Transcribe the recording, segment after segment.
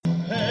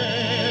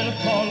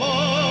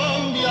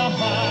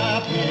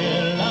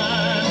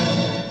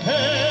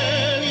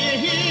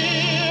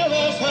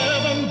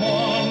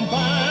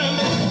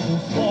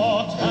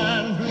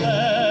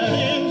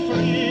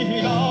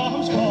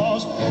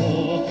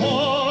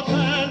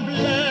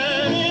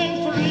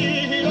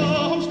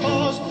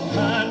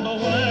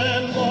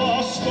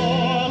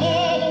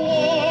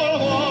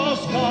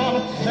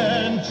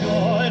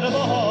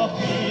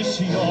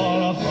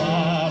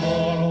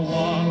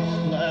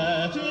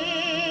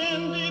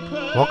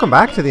Welcome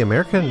back to the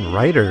American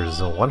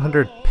Writers, a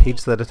 100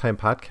 pages at a time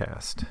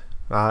podcast.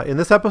 In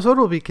this episode,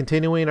 we'll be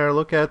continuing our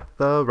look at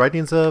the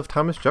writings of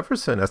Thomas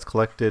Jefferson as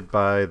collected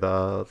by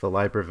the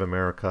Library of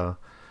America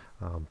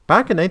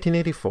back in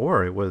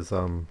 1984. It was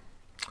one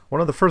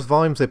of the first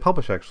volumes they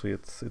published, actually.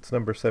 It's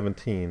number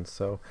 17,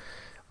 so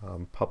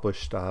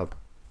published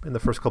in the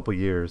first couple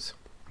years,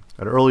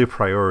 an early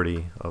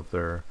priority of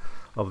their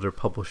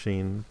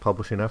publishing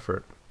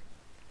effort.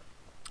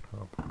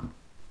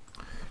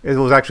 It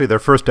was actually their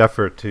first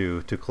effort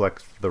to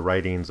collect the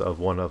writings of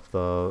one of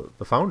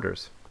the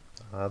founders.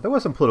 There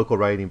was some political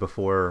writing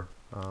before,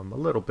 a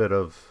little bit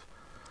of,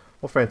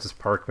 Francis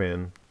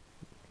Parkman,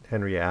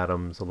 Henry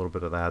Adams, a little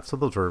bit of that. So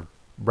those were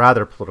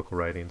rather political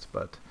writings,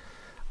 but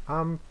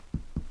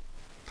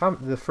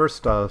the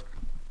first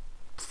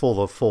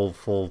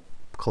full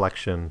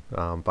collection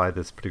by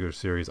this particular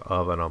series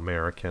of an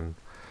American,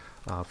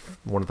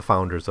 one of the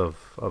founders of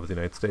the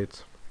United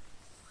States.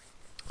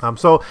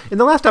 So in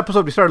the last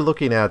episode, we started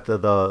looking at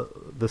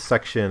the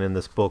section in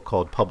this book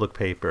called Public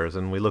Papers,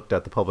 and we looked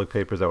at the public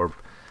papers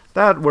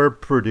that were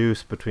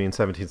produced between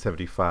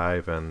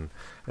 1775 and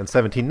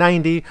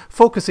 1790,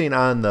 focusing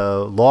on the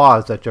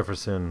laws that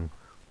Jefferson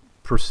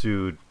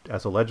pursued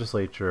as a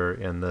legislature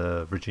in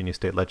the Virginia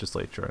State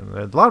Legislature.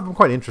 And a lot of them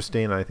quite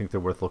interesting, and I think they're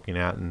worth looking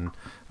at. And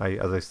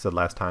as I said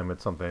last time,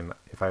 it's something,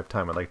 if I have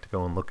time, I'd like to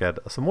go and look at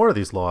some more of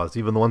these laws,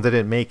 even the ones that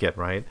didn't make it,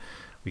 right?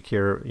 We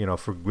care,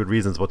 for good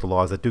reasons about the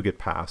laws that do get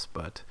passed,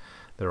 but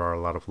there are a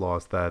lot of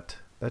laws that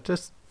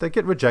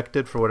get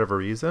rejected for whatever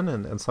reason,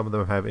 and some of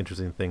them have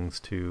interesting things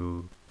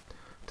to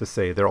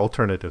say. They're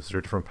alternatives. They're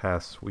different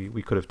paths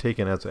we could have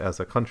taken as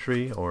a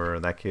country, or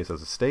in that case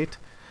as a state,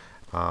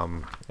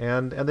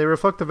 and they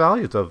reflect the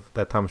values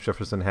that Thomas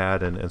Jefferson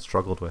had and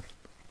struggled with.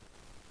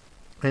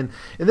 And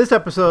in this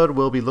episode,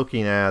 we'll be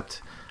looking at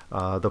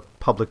the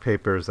public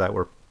papers that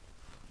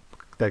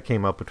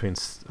came up between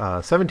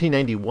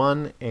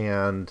 1791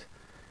 and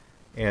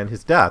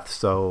his death.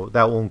 So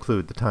that will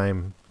include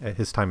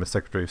his time as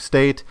Secretary of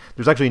State.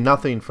 There's actually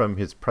nothing from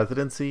his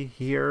presidency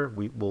here.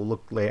 We will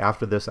look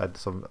after this at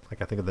some,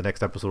 I think in the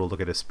next episode we'll look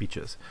at his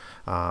speeches,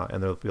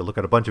 and we'll look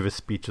at a bunch of his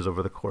speeches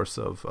over the course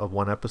of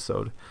one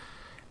episode,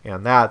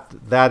 and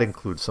that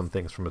includes some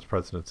things from his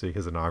presidency,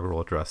 his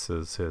inaugural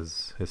addresses,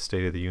 his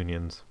State of the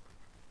Unions.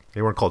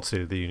 They weren't called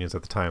State of the Unions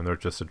at the time; they're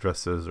just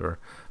addresses or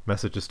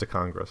messages to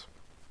Congress.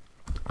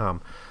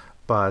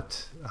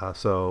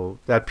 So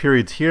that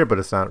period's here, but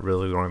it's not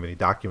really, we don't have any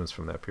documents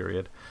from that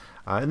period.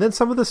 And then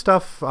some of the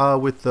stuff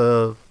with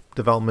the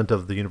development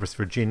of the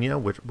University of Virginia,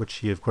 which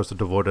he, of course,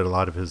 devoted a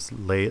lot of his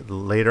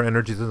later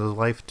energies in his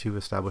life to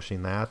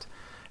establishing that.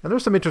 And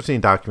there's some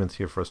interesting documents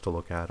here for us to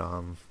look at.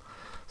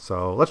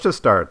 So let's just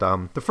start.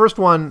 The first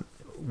one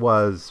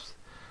is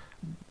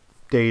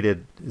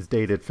dated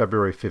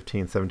February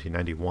 15,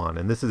 1791,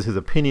 and this is his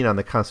opinion on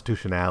the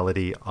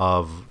constitutionality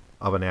of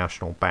a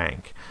national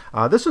bank.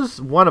 This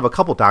is one of a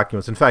couple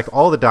documents. In fact,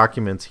 all the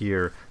documents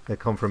here that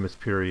come from his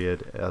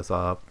period as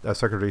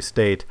Secretary of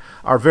State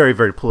are very,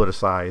 very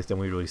politicized, and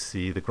we really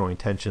see the growing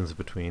tensions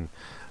between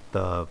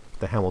the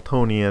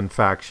Hamiltonian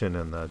faction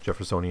and the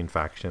Jeffersonian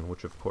faction,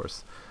 which of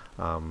course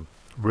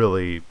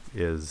really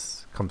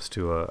comes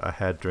to a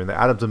head during the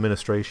Adams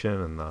administration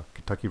and the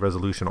Kentucky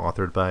Resolution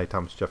authored by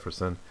Thomas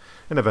Jefferson,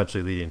 and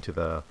eventually leading to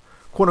the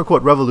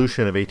quote-unquote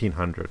Revolution of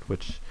 1800,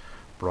 which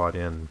brought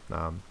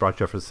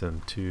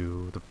Jefferson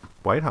to the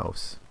White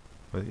House.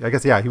 I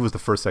guess, he was the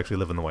first to actually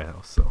live in the White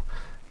House. So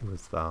he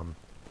was. No,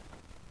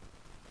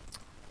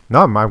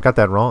 I got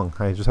that wrong.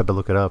 I just had to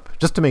look it up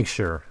just to make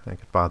sure. I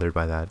get bothered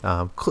by that.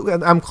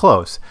 I'm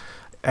close.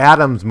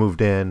 Adams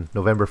moved in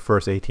November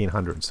 1st,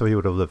 1800, so he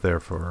would have lived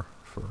there for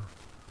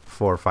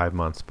 4 or 5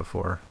 months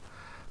before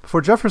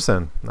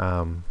Jefferson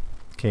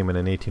came in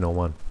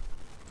 1801.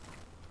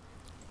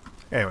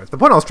 Anyways, the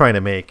point I was trying to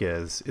make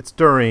is it's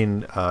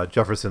during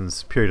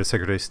Jefferson's period of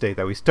Secretary of State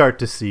that we start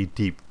to see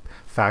deep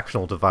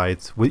factional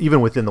divides, even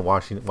within the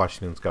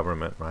Washington's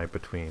government, right?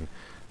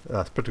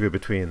 Particularly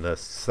between the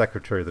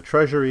Secretary of the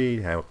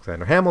Treasury,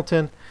 Alexander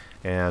Hamilton,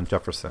 and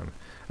Jefferson.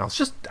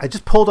 And I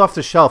just pulled off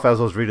the shelf as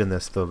I was reading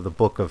this, the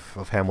book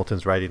of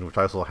Hamilton's writing, which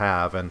I also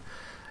have, and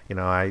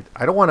I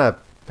don't want to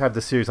have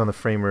the series on the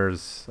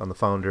framers, on the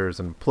founders,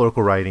 and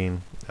political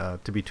writing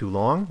to be too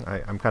long.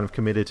 I'm kind of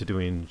committed to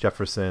doing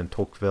Jefferson,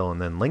 Tocqueville,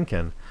 and then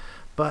Lincoln.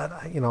 But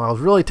I was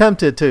really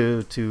tempted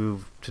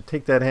to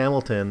take that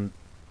Hamilton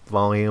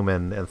volume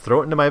and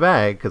throw it into my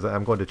bag, because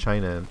I'm going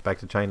to back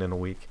to China in a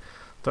week.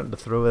 Starting to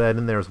throw that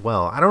in there as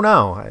well. I don't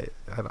know. I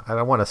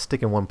don't want to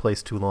stick in one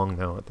place too long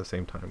though at the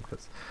same time,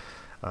 because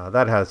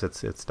that has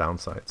its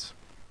downsides.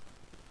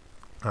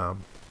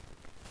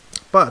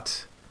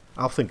 But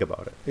I'll think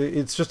about it.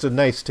 It's just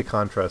nice to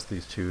contrast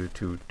these two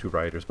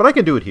writers. But I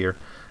can do it here.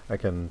 I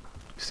can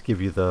just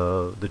give you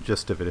the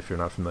gist of it if you're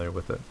not familiar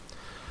with it.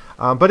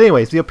 But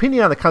anyways, the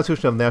opinion on the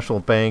Constitution of the National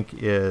Bank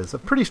is a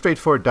pretty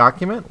straightforward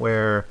document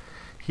where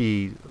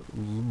he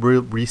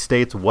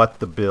restates what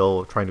the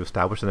bill trying to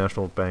establish the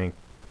National Bank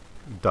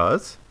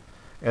does.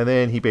 And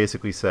then he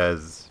basically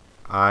says,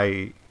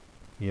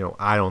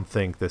 I don't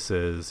think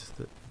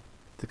the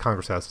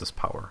Congress has this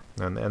power,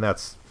 and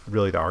that's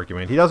really the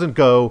argument. He doesn't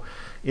go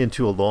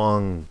into a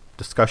long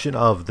discussion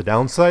of the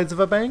downsides of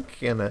a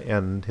bank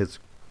and his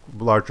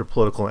larger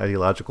political and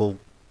ideological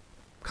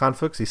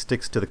conflicts. He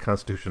sticks to the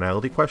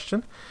constitutionality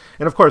question,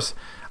 and of course,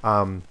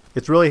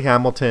 it's really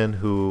Hamilton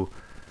who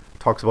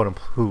talks about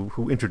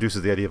who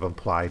introduces the idea of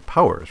implied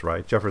powers.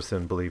 Right?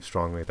 Jefferson believed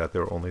strongly that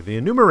there were only the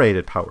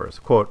enumerated powers.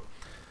 Quote.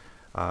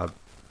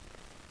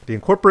 The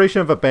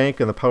incorporation of a bank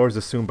and the powers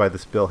assumed by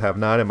this bill have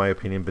not, in my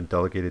opinion, been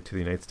delegated to the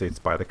United States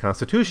by the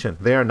Constitution.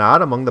 They are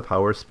not among the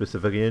powers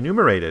specifically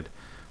enumerated,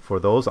 for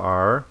those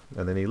are,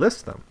 and then he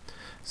lists them.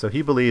 So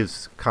he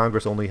believes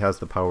Congress only has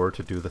the power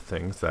to do the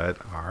things that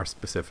are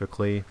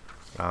specifically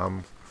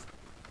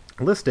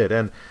listed.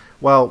 And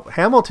while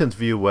Hamilton's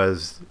view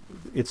was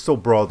it's so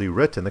broadly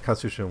written, the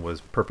Constitution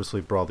was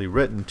purposely broadly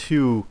written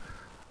to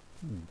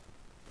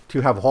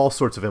have all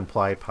sorts of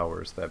implied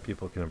powers that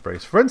people can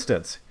embrace. For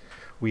instance,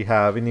 we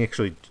have, and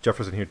actually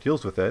Jefferson here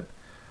deals with it,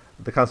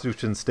 the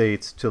Constitution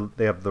states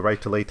they have the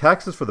right to lay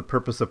taxes for the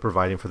purpose of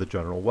providing for the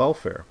general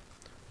welfare,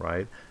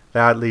 right?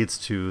 That leads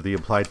to the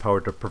implied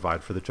power to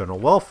provide for the general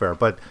welfare.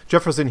 But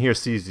Jefferson here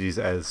sees these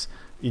as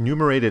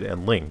enumerated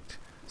and linked.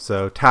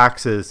 So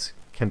taxes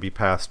can be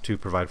passed to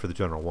provide for the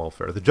general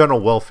welfare. The general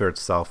welfare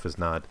itself is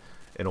not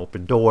an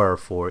open door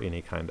for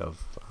any kind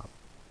of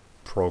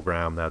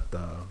program that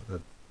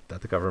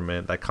the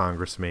government, that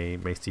Congress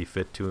may see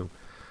fit to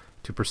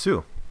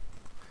pursue.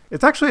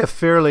 It's actually a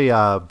fairly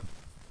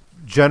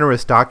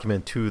generous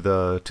document to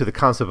the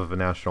concept of a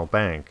national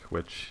bank,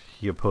 which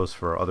he opposed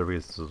for other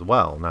reasons as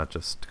well, not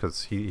just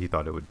because he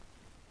thought it would,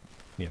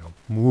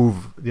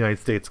 move the United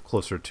States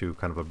closer to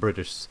kind of a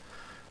British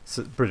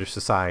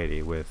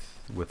society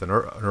with an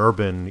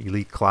urban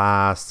elite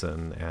class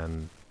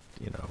and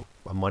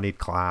a moneyed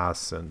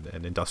class and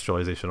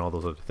industrialization, all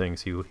those other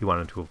things he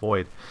wanted to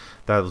avoid.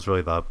 That was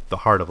really the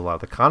heart of a lot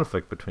of the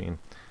conflict between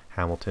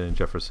Hamilton and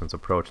Jefferson's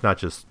approach, not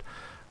just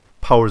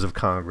powers of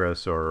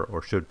Congress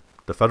or should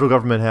the federal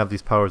government have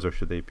these powers or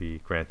should they be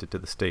granted to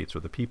the states or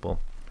the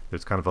people.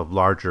 There's kind of a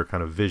larger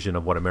kind of vision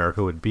of what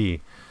America would be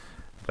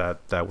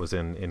that was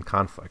in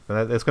conflict.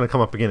 And that's going to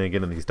come up again and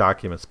again in these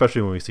documents,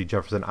 especially when we see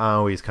Jefferson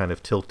always kind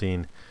of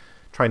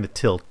trying to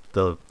tilt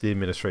the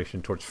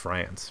administration towards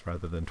France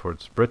rather than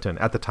towards Britain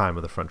at the time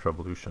of the French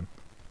Revolution.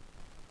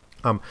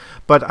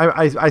 But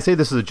I say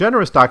this is a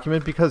generous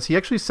document because he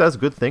actually says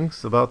good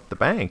things about the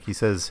bank. He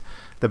says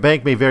the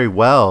bank may very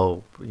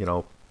well,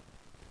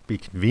 be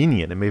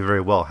convenient. It may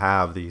very well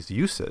have these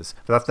uses,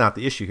 but that's not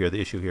the issue here.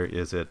 The issue here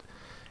is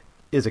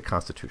it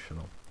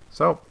constitutional?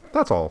 So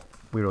that's all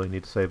we really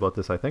need to say about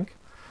this, I think.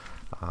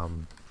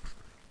 An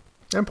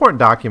important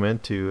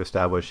document to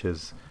establish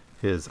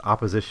his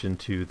opposition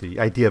to the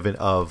idea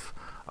of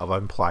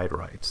implied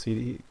rights.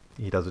 He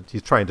doesn't.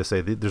 He's trying to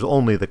say that there's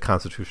only the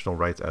constitutional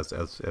rights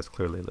as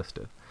clearly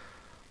listed.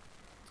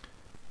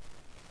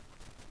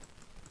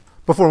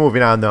 Before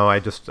moving on, though, I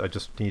just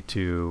need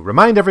to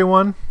remind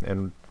everyone,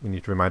 and we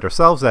need to remind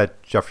ourselves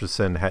that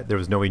Jefferson there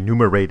was no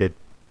enumerated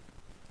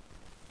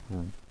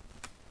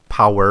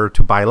power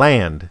to buy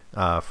land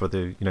for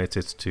the United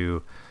States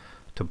to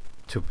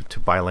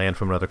buy land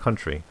from another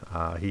country.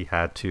 He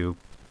had to,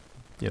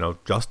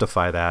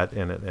 justify that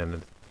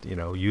and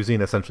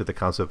using essentially the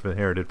concept of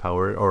inherited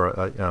power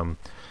or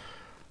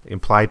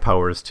implied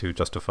powers to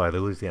justify the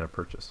Louisiana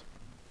Purchase.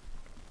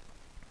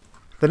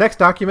 The next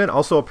document,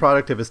 also a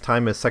product of his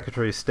time as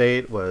Secretary of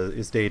State,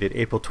 is dated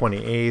April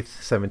 28th,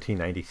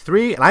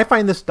 1793. And I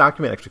find this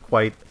document actually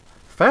quite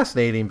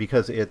fascinating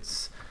because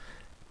it's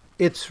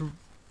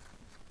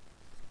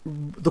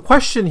the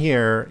question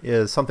here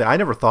is something I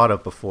never thought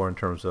of before in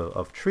terms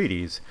of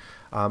treaties.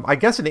 I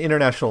guess in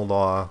international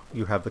law,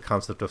 you have the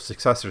concept of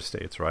successor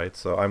states, right?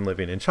 So I'm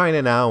living in China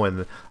now,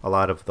 and a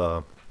lot of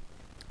the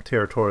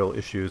territorial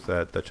issues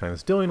that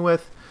China's dealing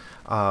with,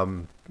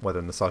 whether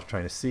in the South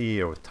China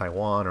Sea or with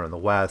Taiwan or in the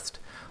West,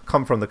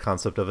 come from the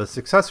concept of a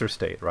successor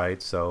state,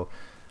 right? So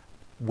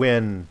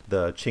when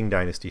the Qing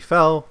dynasty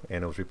fell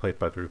and it was replaced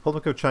by the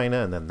Republic of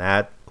China, and then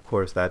that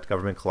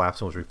government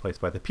collapsed and was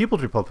replaced by the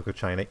People's Republic of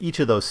China, each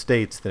of those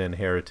states then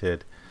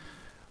inherited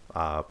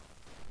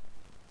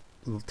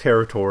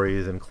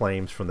territories and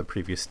claims from the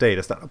previous state.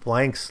 It's not a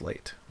blank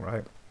slate,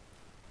 right?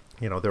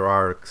 There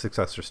are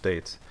successor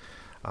states.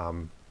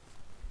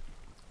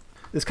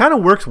 This kind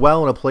of works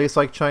well in a place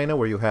like China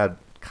where you had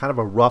kind of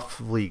a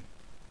roughly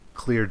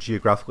clear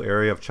geographical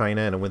area of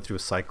China, and it went through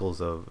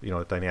cycles of,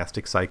 a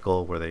dynastic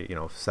cycle where they,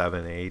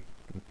 7, 8,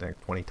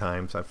 20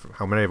 times,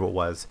 how many of it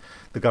was,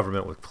 the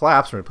government would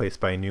collapse and replaced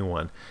by a new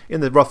one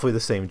in roughly the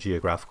same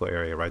geographical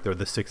area, right? There are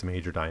the 6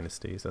 major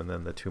dynasties and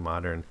then the 2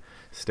 modern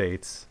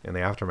states in the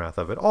aftermath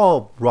of it,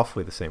 all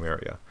roughly the same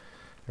area,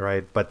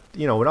 right? But,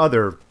 in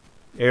other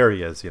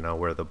areas,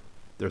 where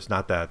there's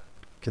not that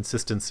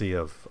consistency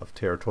of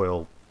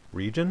territorial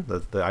region,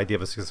 the idea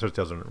of a successor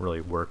doesn't really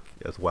work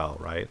as well,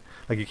 right?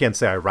 Like you can't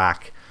say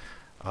Iraq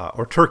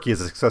or Turkey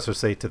is a successor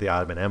state to the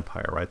Ottoman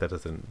Empire, right? That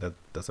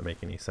doesn't make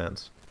any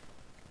sense.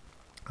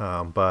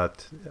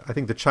 But I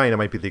think that China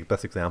might be the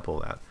best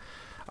example of that.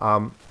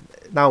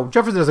 Now,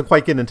 Jefferson doesn't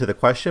quite get into the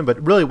question,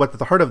 but really what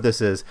the heart of this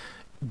is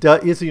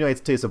the United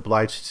States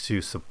obliged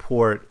to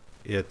support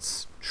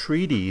its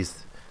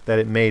treaties that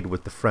it made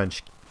with the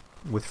French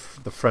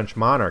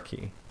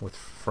monarchy, with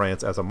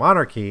France as a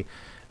monarchy,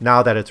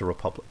 now that it's a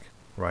republic,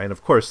 right? And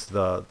of course,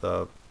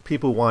 the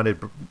people who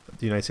wanted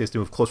the United States to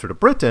move closer to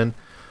Britain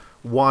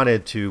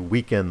wanted to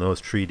weaken those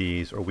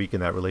treaties or weaken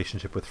that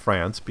relationship with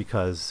France,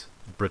 because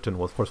Britain,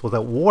 of course, was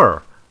at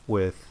war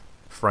with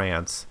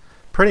France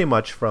pretty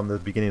much from the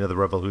beginning of the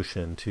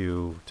Revolution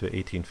to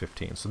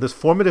 1815. So this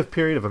formative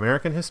period of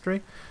American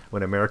history,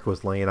 when America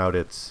was laying out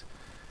its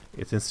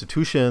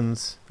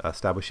institutions,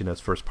 establishing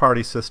its first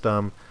party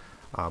system,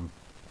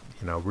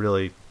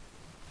 really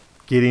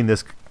getting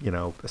this,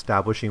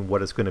 establishing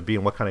what it's going to be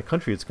and what kind of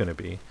country it's going to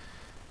be.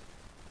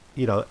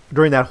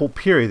 During that whole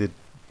period,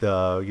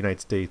 the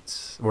United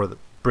States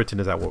Britain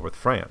is at war with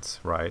France,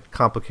 right?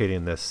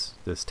 Complicating this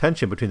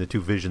tension between the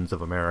two visions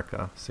of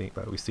America.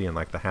 We see in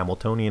like the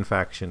Hamiltonian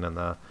faction and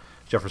the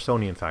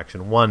Jeffersonian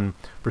faction. One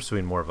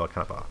pursuing more of a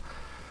kind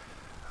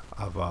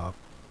of a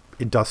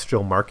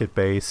industrial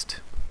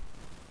market-based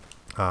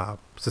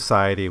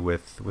society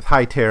with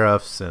high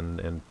tariffs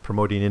and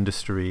promoting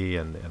industry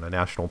and a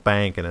national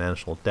bank and a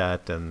national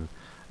debt and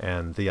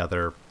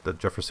the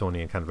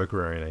Jeffersonian kind of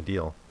agrarian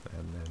ideal.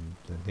 And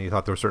he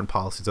thought there were certain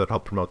policies that would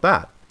help promote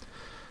that.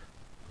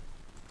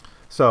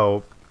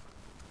 So,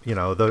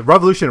 the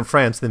revolution in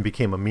France then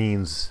became a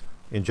means,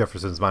 in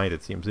Jefferson's mind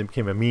it seems, it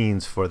became a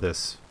means for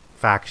this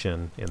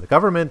faction in the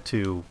government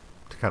to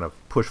kind of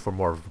push for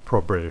more of a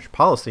pro-British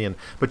policy.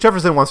 But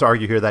Jefferson wants to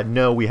argue here that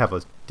no, we have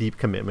a deep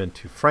commitment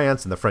to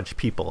France and the French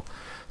people.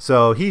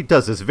 So he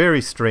does this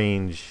very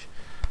strange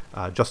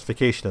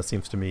justification, it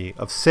seems to me,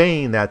 of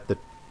saying that the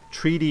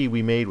treaty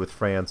we made with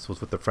France was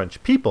with the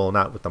French people,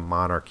 not with the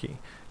monarchy.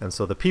 And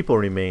so the people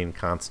remain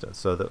constant.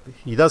 So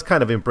he does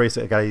kind of embrace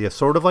an idea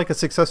sort of like a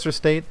successor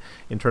state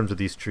in terms of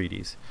these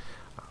treaties.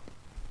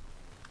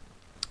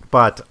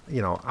 But,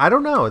 I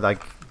don't know.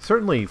 Like,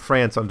 certainly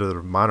France under the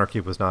monarchy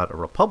was not a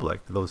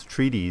republic. Those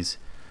treaties,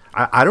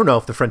 I don't know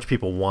if the French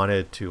people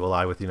wanted to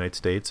ally with the United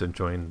States and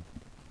join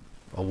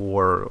a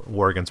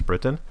war against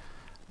Britain.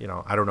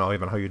 I don't know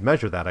even how you'd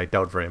measure that. I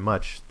doubt very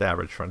much the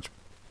average French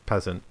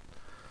peasant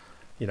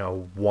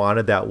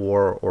wanted that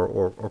war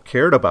or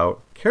cared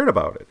about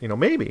it.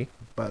 Maybe.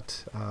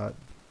 But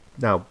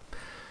now,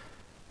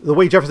 the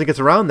way Jefferson gets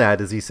around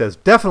that is he says,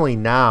 definitely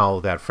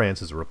now that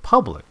France is a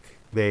republic,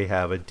 they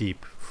have a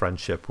deep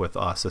friendship with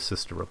us, a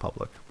sister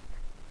republic.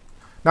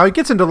 Now, he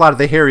gets into a lot of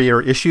the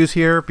hairier issues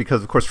here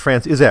because, of course,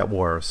 France is at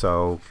war.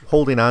 So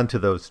holding on to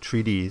those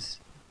treaties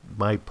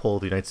might pull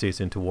the United States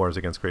into wars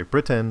against Great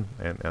Britain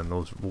and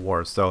those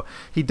wars. So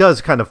he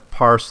does kind of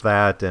parse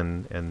that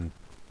and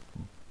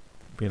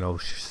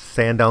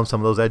sand down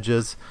some of those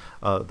edges,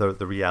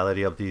 the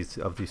reality of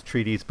these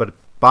treaties. But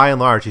by and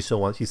large, he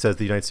says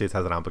the United States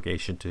has an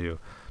obligation to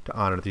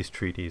honor these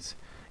treaties,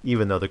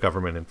 even though the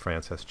government in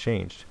France has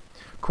changed.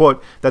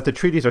 Quote, that the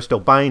treaties are still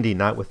binding,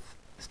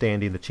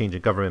 notwithstanding the change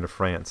in government of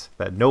France,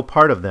 that no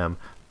part of them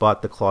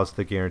but the clause of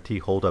the guarantee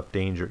hold up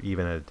danger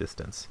even at a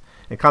distance,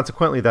 and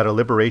consequently that a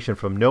liberation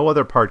from no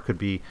other part could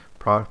be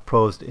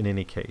proposed in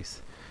any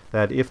case,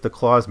 that if the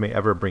clause may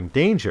ever bring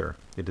danger,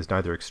 it is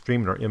neither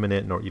extreme nor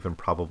imminent nor even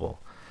probable,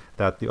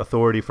 that the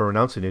authority for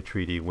renouncing a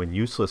treaty when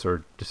useless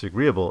or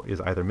disagreeable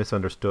is either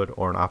misunderstood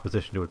or in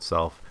opposition to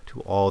itself,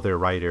 to all their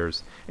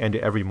writers, and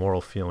to every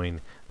moral feeling,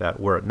 that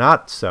were it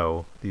not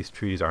so, these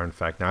treaties are in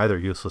fact neither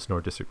useless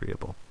nor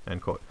disagreeable,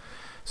 end quote.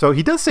 So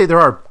he does say there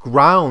are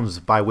grounds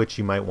by which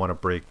you might want to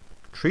break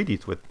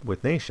treaties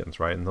with nations,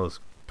 right? And those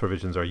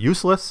provisions are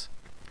useless,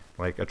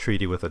 like a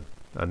treaty with a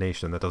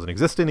nation that doesn't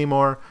exist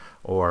anymore,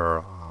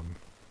 or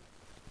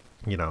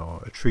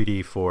a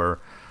treaty for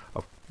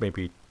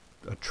maybe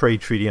a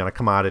trade treaty on a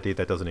commodity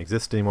that doesn't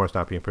exist anymore, it's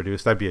not being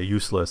produced. That'd be a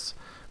useless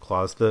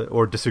clause,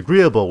 or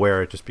disagreeable,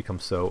 where it just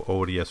becomes so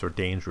odious or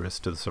dangerous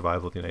to the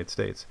survival of the United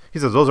States. He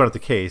says those aren't the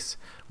case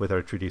with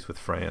our treaties with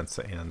France,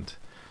 and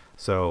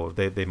so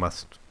they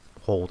must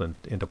hold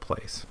into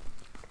place.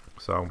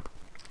 So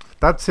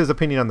that's his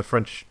opinion on the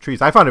French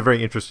treaties. I found it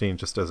very interesting,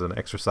 just as an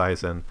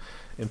exercise in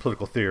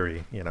political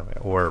theory,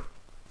 or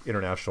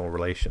international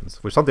relations,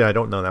 which is something I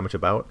don't know that much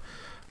about.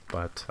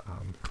 But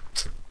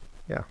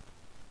yeah,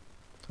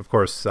 of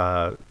course,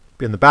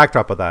 in the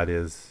backdrop of that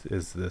is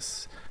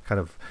this kind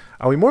of,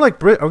 are we going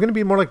to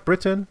be more like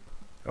Britain,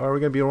 or are we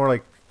going to be more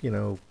like,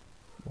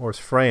 or is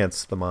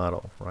France the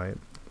model, right?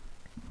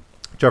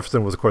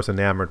 Jefferson was, of course,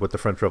 enamored with the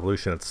French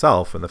Revolution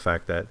itself and the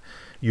fact that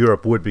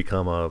Europe would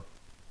become a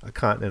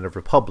continent of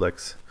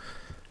republics,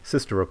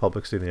 sister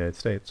republics to the United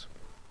States.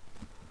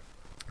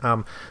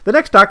 The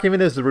next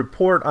document is the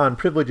Report on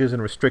Privileges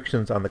and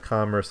Restrictions on the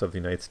Commerce of the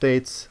United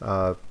States.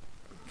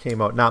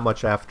 Came out not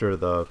much after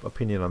the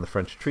opinion on the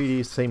French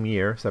treaties, same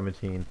year,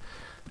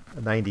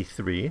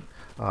 1793.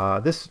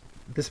 This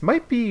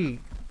might be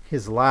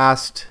his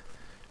last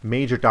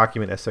major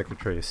document as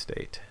Secretary of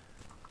State.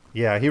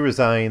 Yeah, he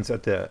resigns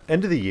at the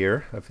end of the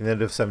year, at the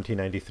end of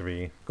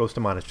 1793, goes to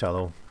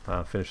Monticello,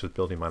 finishes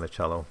building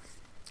Monticello.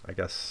 I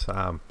guess,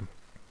 I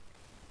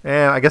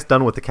guess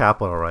done with the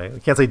capital, right? I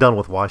can't say done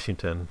with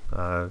Washington.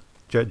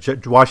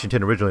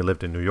 Washington originally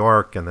lived in New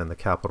York, and then the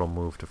capital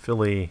moved to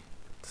Philly,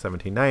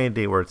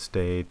 1790, where it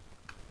stayed,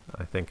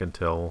 I think,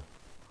 until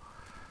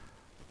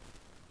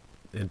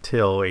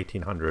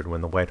 1800,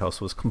 when the White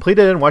House was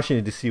completed and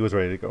Washington, D.C. was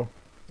ready to go.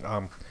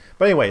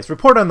 But anyways,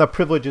 report on the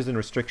privileges and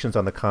restrictions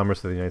on the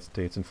commerce of the United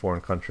States and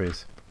foreign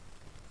countries.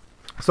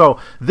 So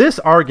this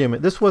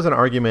was an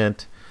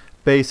argument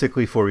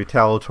basically for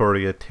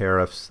retaliatory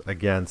tariffs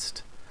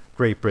against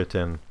Great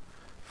Britain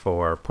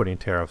for putting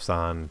tariffs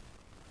on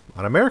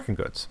American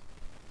goods.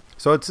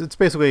 So it's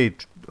basically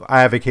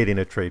advocating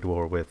a trade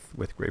war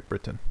with Great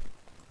Britain.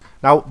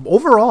 Now,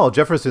 overall,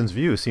 Jefferson's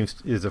view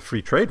is a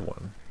free trade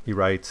one. He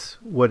writes,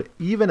 would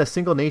even a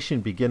single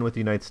nation begin with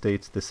the United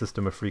States the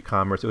system of free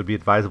commerce, it would be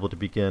advisable to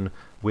begin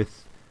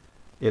with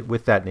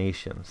that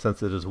nation,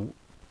 since it is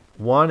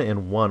one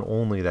and one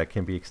only that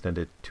can be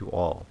extended to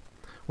all.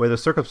 Where the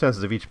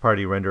circumstances of each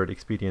party render it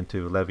expedient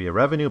to levy a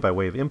revenue by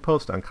way of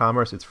impost on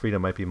commerce, its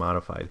freedom might be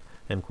modified.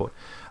 End quote.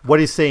 What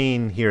he's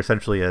saying here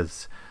essentially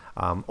is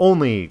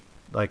only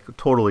like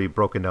totally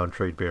broken down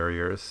trade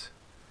barriers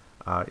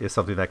is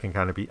something that can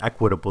kind of be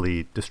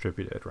equitably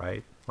distributed,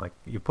 right? Like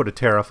you put a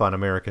tariff on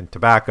American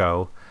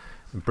tobacco,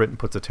 and Britain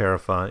puts a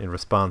tariff on in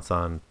response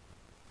on.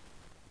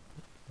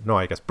 No,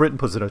 I guess Britain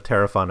puts a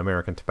tariff on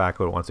American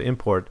tobacco it wants to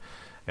import,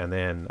 and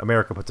then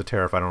America puts a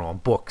tariff, I don't know, on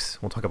books.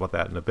 We'll talk about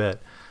that in a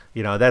bit.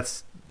 You know,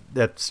 that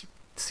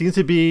seems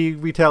to be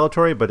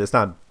retaliatory, but it's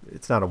not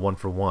a one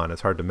for one.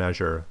 It's hard to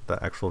measure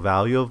the actual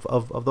value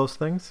of those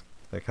things.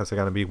 That has to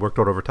kind of be worked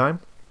out over time.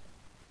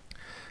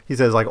 He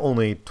says like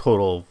only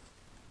total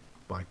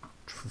like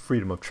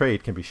freedom of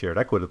trade can be shared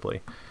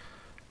equitably.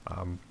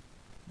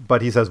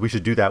 But he says we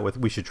should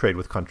trade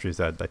with countries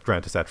that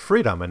grant us that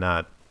freedom and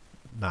not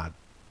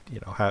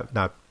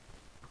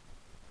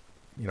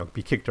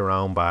be kicked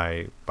around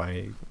by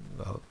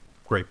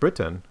Great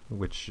Britain,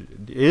 which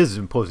is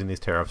imposing these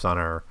tariffs on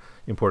our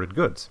imported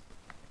goods.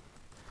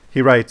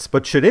 He writes,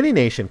 but should any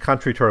nation,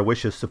 contrary to our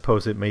wishes,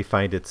 suppose it may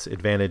find its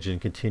advantage in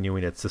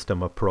continuing its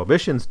system of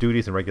prohibitions,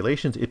 duties, and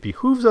regulations, it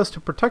behooves us to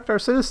protect our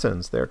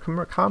citizens, their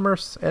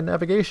commerce and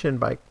navigation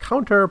by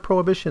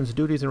counter-prohibitions,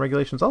 duties, and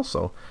regulations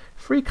also.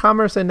 Free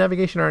commerce and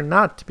navigation are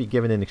not to be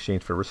given in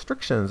exchange for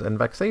restrictions and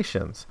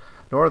vexations,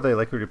 nor are they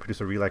likely to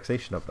produce a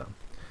relaxation of them.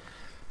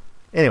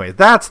 Anyway,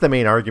 that's the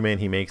main argument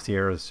he makes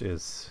here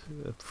is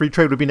free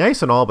trade would be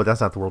nice and all, but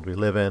that's not the world we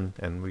live in,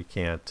 and we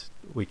can't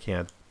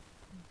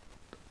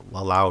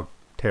allow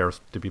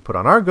tariffs to be put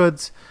on our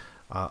goods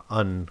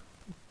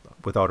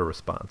without a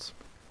response.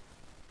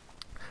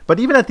 But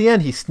even at the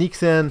end, he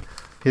sneaks in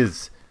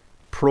his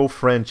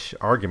pro-French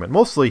argument.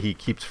 Mostly he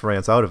keeps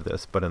France out of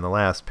this, but in the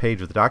last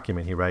page of the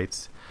document he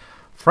writes,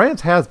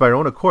 France has, by her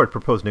own accord,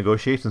 proposed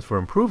negotiations for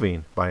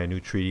improving, by a new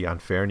treaty on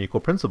fair and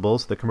equal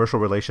principles, the commercial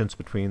relations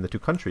between the two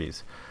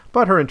countries.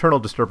 But her internal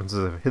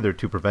disturbances have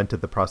hitherto prevented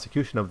the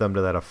prosecution of them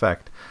to that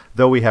effect,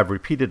 though we have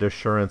repeated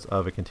assurance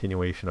of a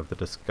continuation of the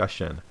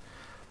discussion.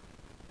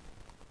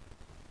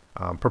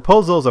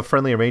 Proposals of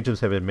friendly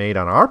arrangements have been made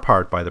on our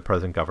part by the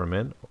present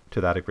government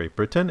to that of Great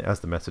Britain,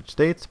 as the message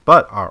states,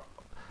 but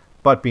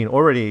being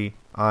already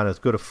on as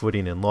good a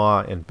footing in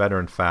law and better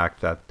in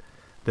fact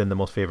than the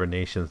most favored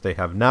nations, they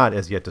have not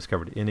as yet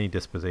discovered any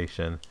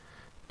disposition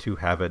to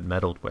have it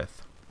meddled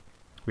with.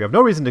 We have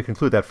no reason to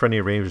conclude that friendly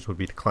arrangements would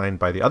be declined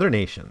by the other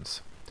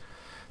nations.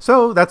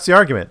 So that's the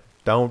argument.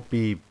 Don't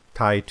be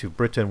tied to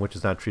Britain, which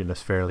is not treating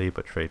us fairly,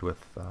 but trade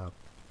with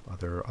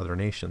other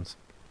nations.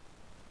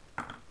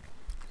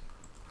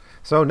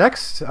 So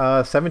next,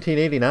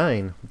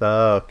 1789,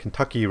 the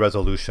Kentucky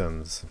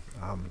Resolutions.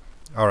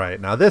 All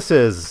right, now this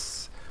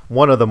is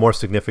one of the more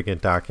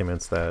significant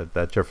documents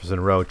that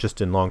Jefferson wrote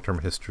just in long-term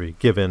history,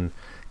 given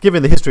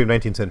the history of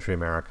 19th century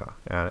America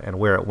and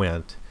where it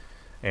went,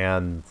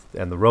 and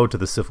the road to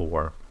the Civil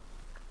War.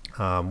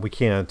 We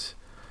can't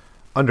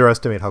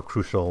underestimate how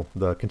crucial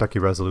the Kentucky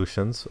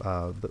Resolutions,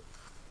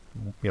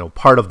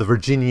 part of the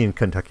Virginian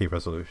Kentucky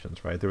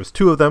Resolutions, right? There was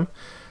two of them.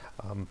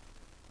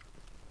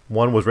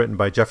 One was written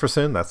by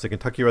Jefferson, that's the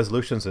Kentucky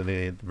Resolutions, and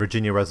the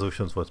Virginia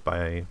Resolutions was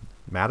by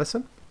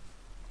Madison.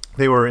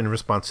 They were in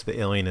response to the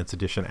Alien and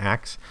Sedition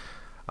Acts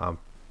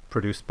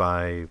produced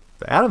by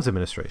the Adams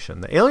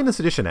administration. The Alien and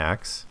Sedition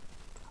Acts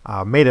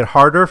made it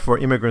harder for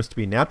immigrants to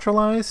be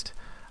naturalized,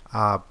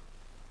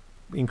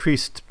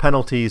 increased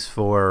penalties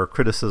for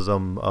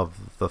criticism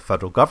of the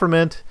federal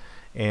government,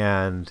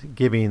 and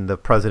giving the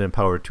president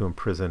power to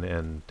imprison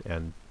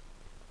and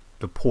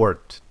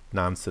deport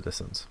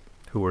non-citizens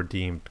who were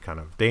deemed kind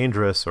of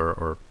dangerous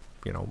or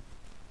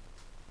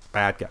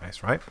bad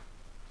guys, right?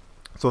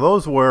 So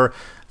those were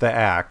the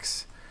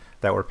acts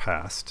that were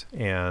passed.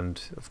 And,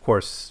 of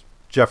course,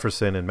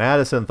 Jefferson and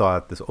Madison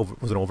thought this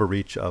was an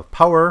overreach of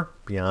power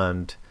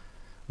beyond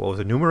what was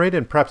enumerated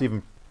and perhaps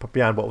even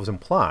beyond what was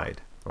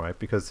implied, right?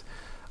 Because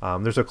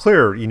there's a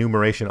clear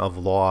enumeration of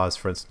laws,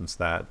 for instance,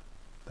 that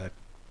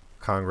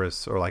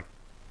Congress, or like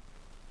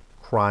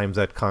crimes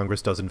that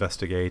Congress does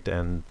investigate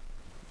and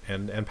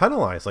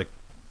penalize, like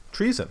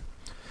treason.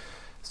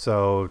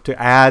 So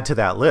to add to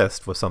that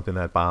list was something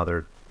that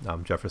bothered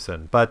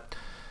Jefferson. But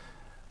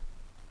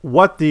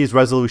what these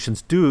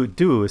resolutions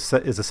do is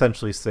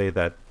essentially say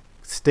that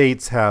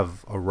states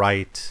have a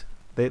right.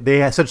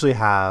 They essentially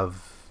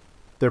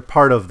they're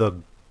part of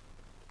the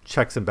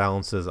checks and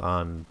balances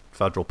on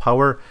federal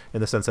power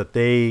in the sense that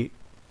they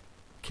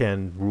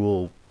can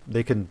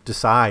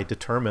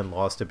determine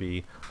laws to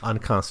be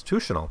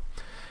unconstitutional.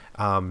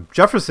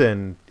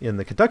 Jefferson in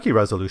the Kentucky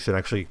resolution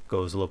actually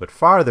goes a little bit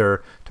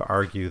farther to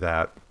argue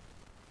that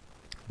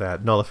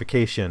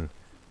nullification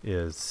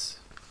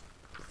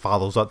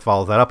follows that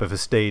up. If a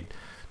state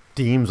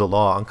deems a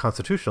law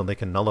unconstitutional, they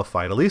can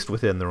nullify it, at least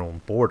within their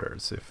own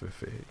borders. If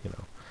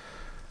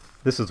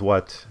this is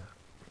what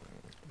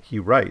he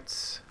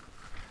writes.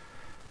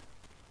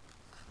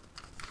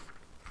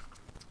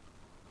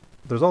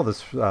 There's all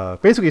this.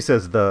 Basically, he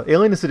says the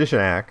Alien and Sedition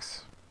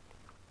Acts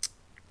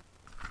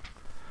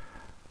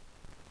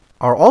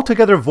are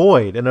altogether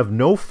void and of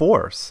no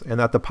force, and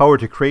that the power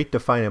to create,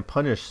 define, and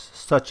punish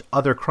such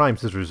other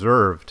crimes is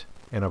reserved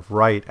and of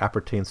right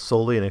appertains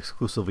solely and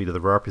exclusively to the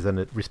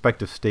represented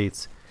respective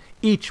states,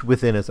 each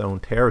within its own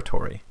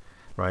territory.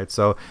 Right.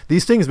 So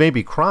these things may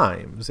be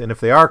crimes, and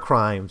if they are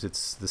crimes,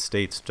 it's the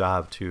state's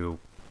job to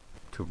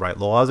write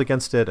laws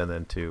against it and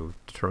then to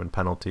determine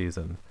penalties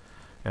and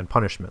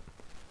punishment.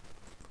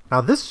 Now,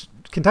 this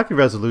Kentucky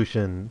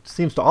resolution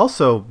seems to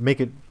also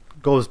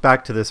goes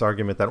back to this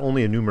argument that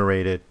only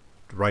enumerated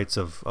rights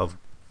of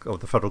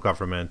the federal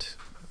government,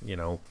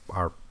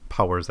 are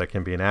powers that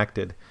can be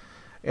enacted.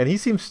 And he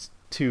seems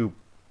to,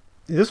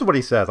 this is what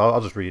he says,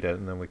 I'll just read it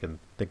and then we can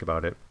think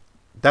about it.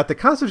 That the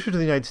Constitution of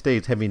the United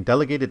States, having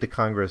delegated to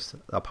Congress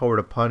a power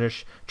to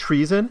punish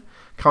treason,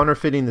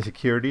 counterfeiting the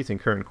securities and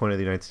current coin of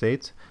the United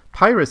States,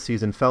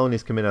 piracies and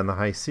felonies committed on the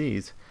high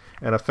seas,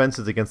 and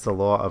offenses against the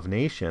law of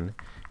nation,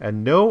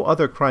 and no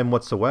other crime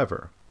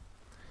whatsoever.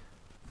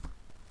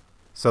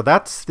 So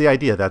that's the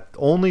idea, that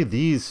only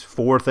these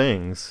four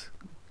things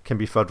can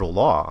be federal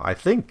law. I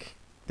think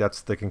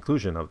that's the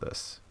conclusion of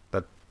this.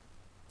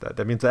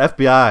 That means the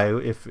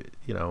FBI,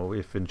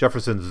 if in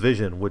Jefferson's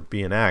vision would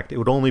be an act, it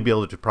would only be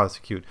able to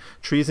prosecute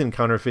treason,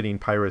 counterfeiting,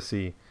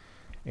 piracy,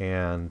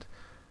 and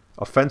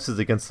offenses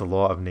against the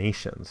law of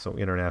nations. So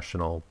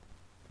international,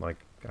 like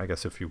I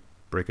guess if you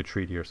break a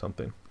treaty or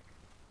something.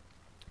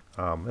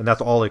 And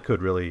that's all it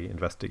could really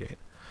investigate,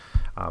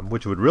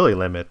 which would really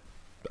limit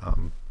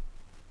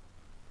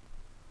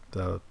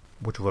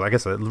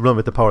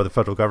limit the power of the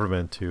federal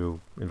government to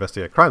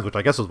investigate crimes, which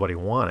I guess was what he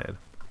wanted.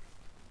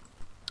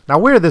 Now,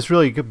 where this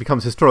really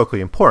becomes historically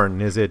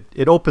important is it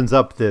opens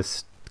up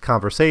this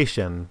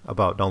conversation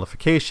about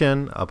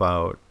nullification,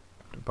 about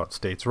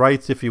states'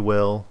 rights, if you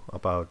will,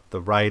 about the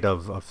right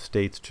of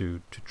states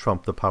to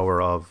trump the power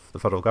of the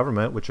federal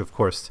government, which of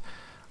course,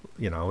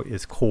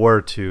 is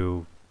core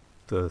to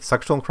the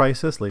sexual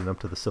crisis leading up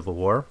to the Civil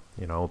War,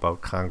 about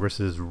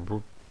Congress's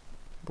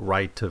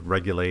right to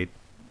regulate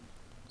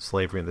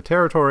slavery in the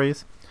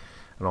territories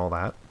and all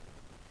that,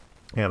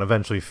 and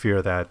eventually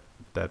fear that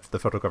the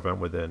federal government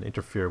would then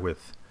interfere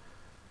with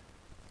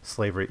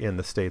slavery in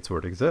the states where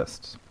it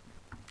exists.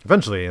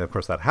 Eventually, of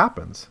course, that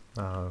happens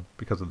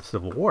because of the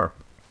Civil War.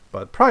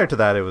 But prior to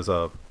that, it was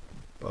a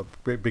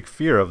big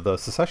fear of the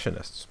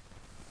secessionists.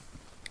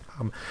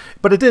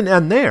 But it didn't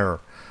end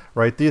there,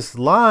 right? This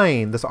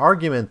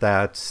argument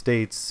that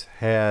state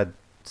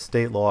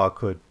law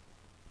could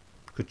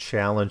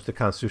challenge the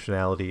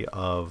constitutionality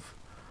of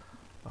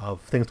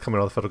things coming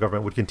out of the federal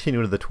government would continue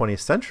into the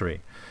 20th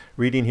century.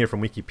 Reading here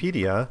from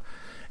Wikipedia,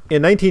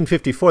 in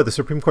 1954, the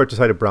Supreme Court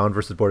decided Brown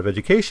versus Board of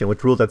Education,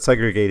 which ruled that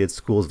segregated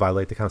schools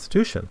violate the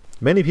Constitution.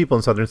 Many people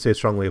in southern states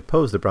strongly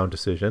opposed the Brown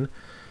decision.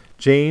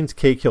 James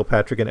K.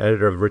 Kilpatrick, an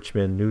editor of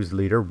Richmond News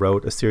Leader,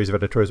 wrote a series of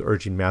editorials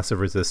urging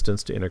massive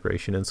resistance to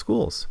integration in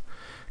schools.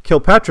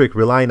 Kilpatrick,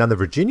 relying on the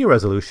Virginia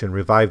resolution,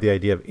 revived the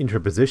idea of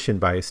interposition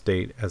by a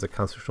state as a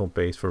constitutional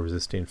base for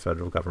resisting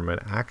federal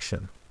government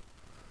action.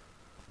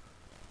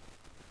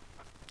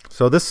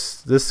 So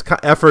this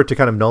effort to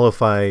kind of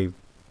nullify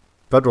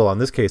federal law, in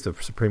this case, a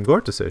Supreme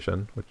Court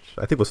decision, which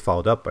I think was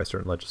followed up by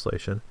certain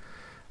legislation,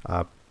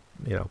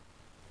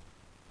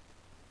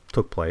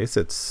 took place.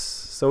 It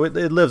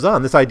lives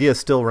on. This idea is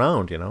still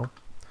around,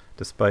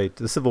 despite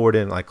the Civil War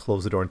didn't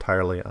close the door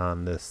entirely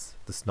on this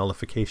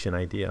nullification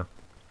idea.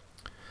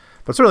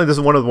 But certainly this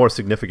is one of the more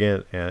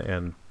significant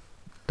and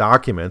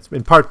documents,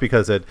 in part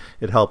because it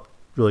helped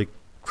really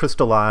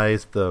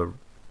crystallize the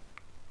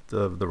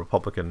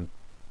Republican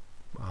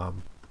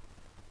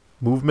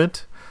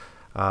movement.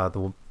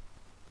 It's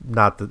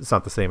not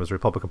the same as the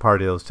Republican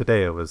Party that was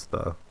today. It was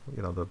the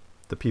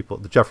people,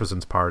 the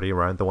Jefferson's party,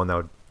 right? The one that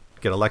would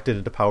get elected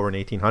into power in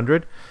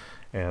 1800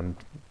 and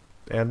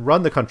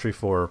run the country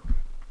for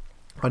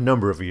a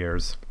number of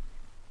years.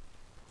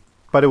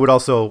 But it would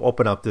also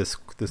open up this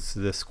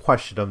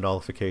question of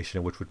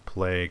nullification, which would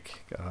plague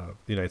the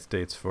United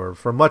States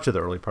for much of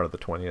the early part of the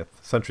 20th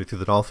century through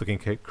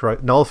the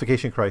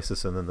nullification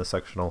crisis and then the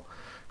sectional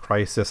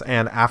crisis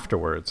and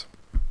afterwards.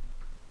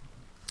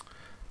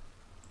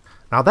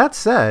 Now that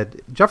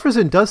said,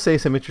 Jefferson does say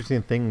some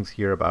interesting things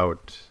here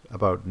about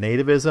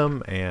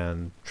nativism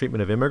and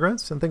treatment of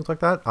immigrants and things like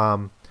that.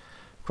 Of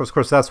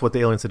course, that's what the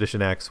Alien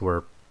Sedition Acts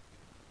were.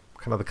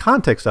 Kind of the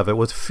context of it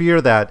was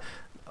fear that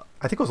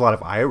I think it was a lot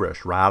of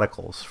Irish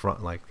radicals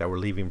that were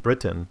leaving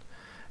Britain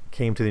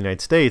came to the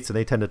United States, and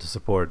they tended to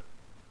support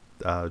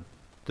the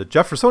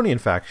Jeffersonian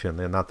faction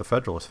and not the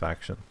Federalist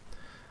faction,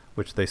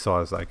 which they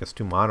saw as, I guess,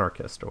 too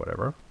monarchist or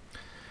whatever.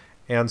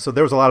 And so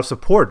there was a lot of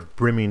support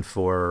brimming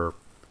for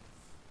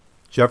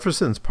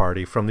Jefferson's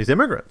party from these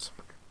immigrants,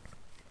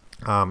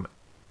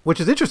 which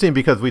is interesting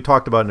because we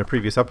talked about in a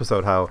previous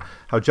episode how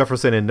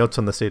Jefferson in Notes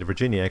on the State of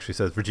Virginia actually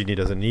says Virginia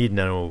doesn't need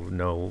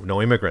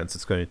no immigrants.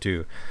 It's going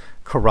to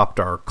corrupt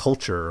our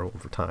culture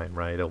over time,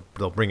 right?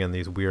 They'll bring in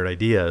these weird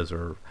ideas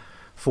or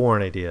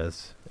foreign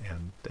ideas,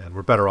 and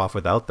we're better off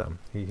without them.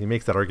 He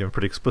makes that argument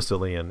pretty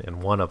explicitly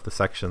in one of the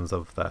sections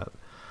of that.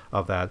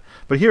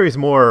 But here he's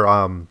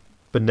more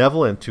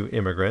benevolent to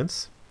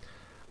immigrants,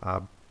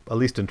 at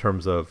least in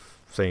terms of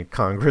saying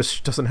Congress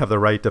doesn't have the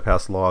right to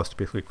pass laws to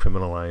basically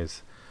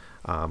criminalize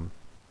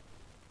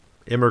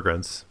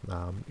immigrants,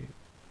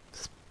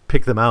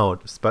 pick them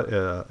out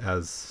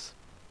as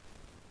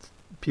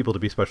people to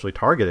be specially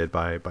targeted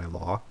by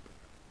law.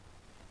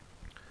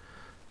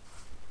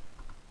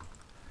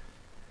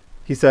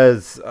 He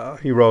says,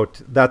 he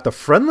wrote, that the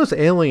friendless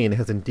alien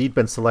has indeed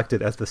been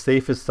selected as the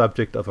safest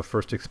subject of a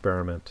first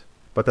experiment,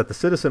 but that the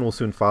citizen will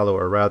soon follow,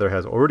 or rather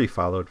has already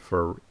followed,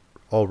 for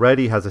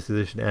already has the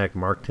Sedition Act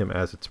marked him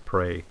as its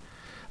prey.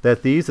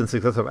 That these and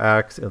successive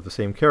acts of the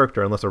same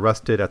character, unless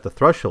arrested at the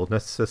threshold,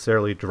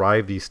 necessarily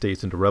drive these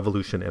states into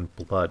revolution and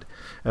blood,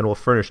 and will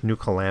furnish new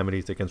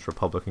calamities against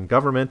Republican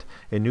government,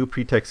 and new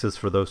pretexts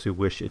for those who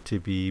wish it to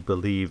be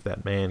believed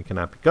that man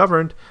cannot be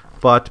governed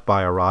but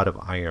by a rod of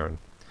iron.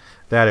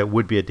 That it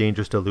would be a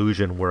dangerous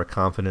delusion were a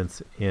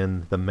confidence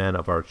in the men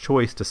of our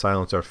choice to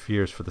silence our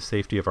fears for the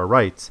safety of our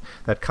rights.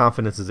 That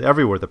confidence is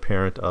everywhere the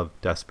parent of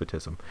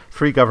despotism.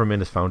 Free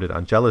government is founded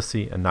on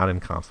jealousy and not in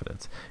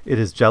confidence. It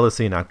is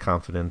jealousy, not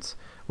confidence,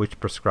 which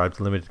prescribes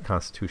limited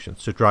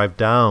constitutions to drive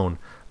down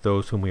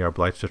those whom we are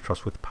obliged to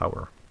trust with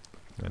power.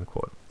 End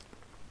quote.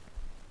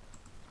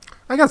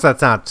 I guess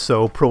that's not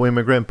so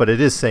pro-immigrant, but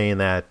it is saying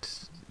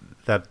that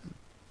the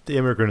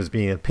immigrant is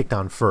being picked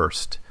on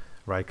first,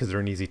 right? Because they're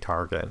an easy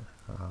target.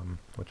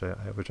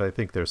 Which I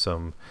think there's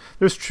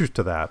truth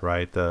to that,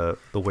 right? The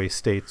way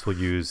states will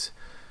use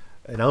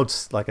an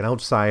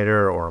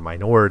outsider or a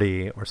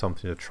minority or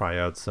something to try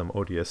out some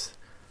odious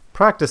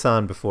practice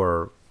on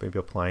before maybe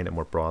applying it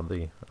more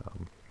broadly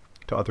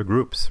to other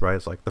groups, right?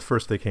 It's like the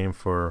first they came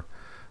for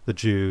the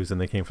Jews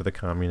and they came for the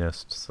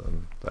communists,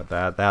 and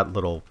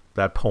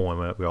that poem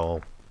that we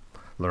all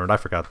learned. I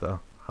forgot how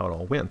it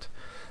all went.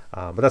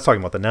 But that's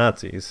talking about the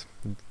Nazis.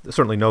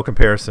 Certainly no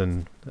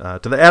comparison to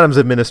the Adams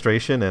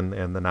administration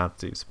and the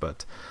Nazis.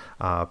 But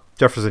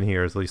Jefferson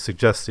here is at least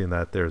suggesting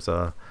that there's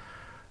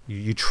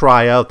you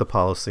try out the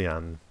policy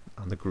on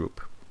the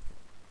group,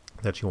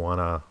 that you want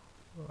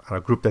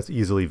a group that's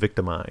easily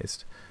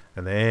victimized,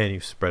 and then you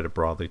spread it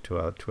broadly to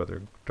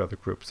other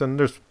groups. And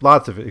there's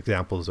lots of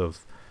examples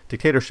of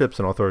dictatorships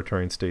and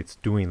authoritarian states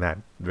doing that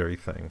very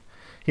thing.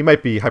 He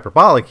might be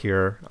hyperbolic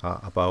here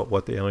about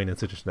what the Alien and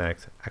Sedition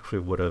Act actually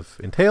would have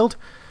entailed,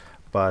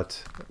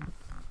 but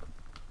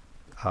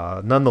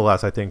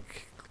nonetheless, I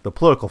think the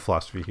political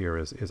philosophy here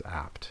is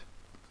apt.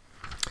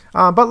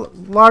 But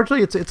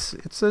largely,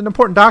 it's an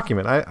important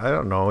document. I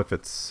don't know if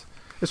it's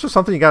just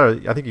something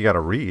I think you gotta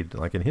read,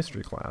 like in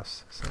history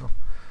class. So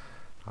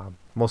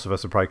most of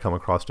us have probably come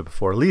across it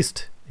before, at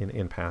least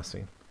in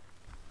passing.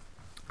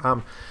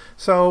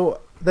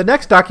 So the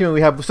next document we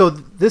have, so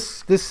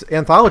this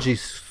anthology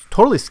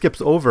totally skips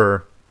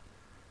over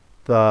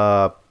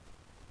the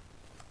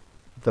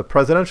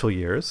presidential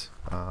years,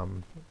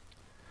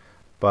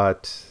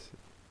 but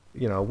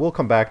we'll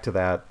come back to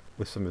that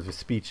with some of his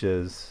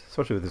speeches,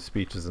 especially with his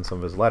speeches and some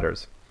of his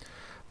letters.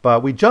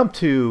 But we jump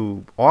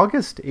to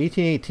August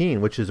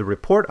 1818, which is a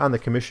report on the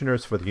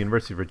commissioners for the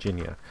University of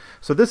Virginia.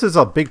 So this is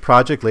a big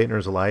project late in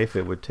his life.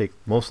 It would take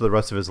most of the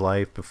rest of his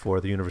life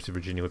before the University of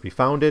Virginia would be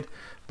founded.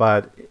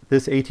 But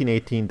this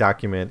 1818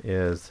 document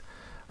is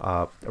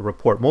a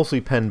report mostly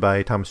penned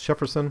by Thomas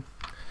Jefferson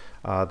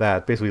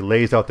that basically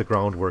lays out the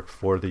groundwork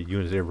for the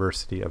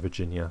University of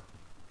Virginia.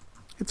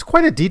 It's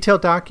quite a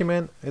detailed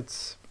document.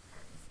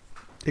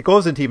 It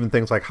goes into even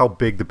things like how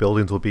big the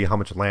buildings will be, how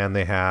much land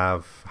they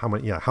have, how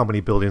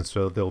many buildings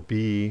there'll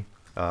be.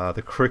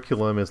 The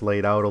curriculum is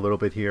laid out a little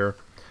bit here.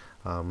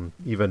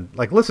 Even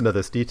listen to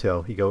this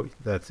detail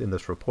that's in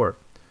this report.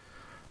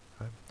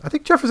 I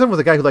think Jefferson was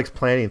a guy who likes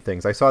planning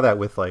things. I saw that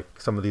with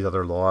some of these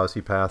other laws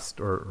he passed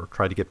or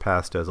tried to get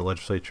passed as a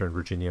legislature in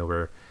Virginia,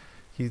 where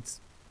he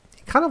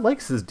kind of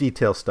likes his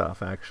detail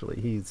stuff. Actually,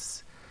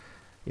 he's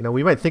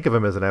we might think of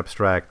him as an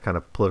abstract kind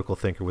of political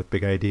thinker with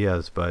big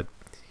ideas, but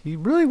he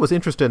really was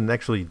interested in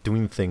actually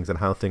doing things and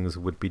how things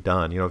would be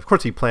done. Of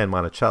course, he planned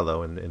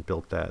Monticello and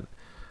built that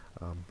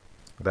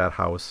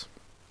house.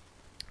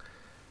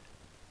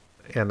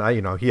 and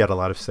he had a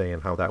lot of say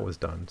in how that was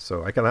done.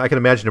 So I can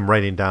imagine him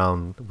writing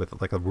down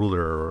with like a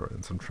ruler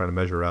and some trying to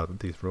measure out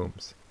these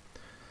rooms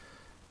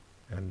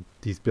and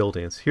these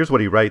buildings. Here's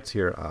what he writes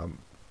here.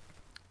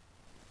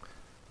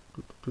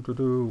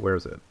 Where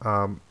is it?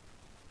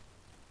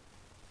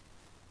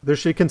 There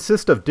should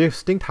consist of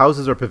distinct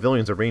houses or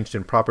pavilions arranged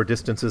in proper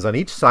distances on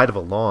each side of a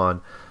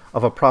lawn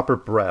of a proper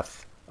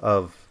breadth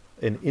of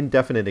an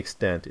indefinite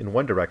extent in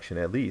one direction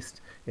at least,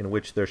 in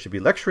which there should be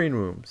lecturing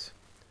rooms,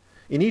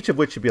 in each of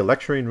which should be a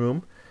lecturing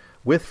room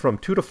with from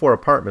 2 to 4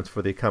 apartments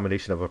for the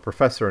accommodation of a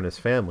professor and his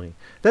family.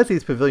 That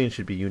these pavilions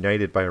should be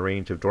united by a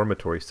range of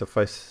dormitories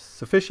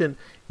sufficient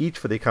each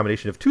for the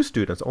accommodation of 2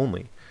 students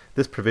only,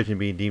 this provision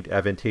being deemed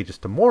advantageous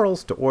to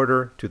morals, to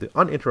order, to the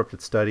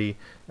uninterrupted study,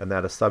 and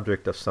that a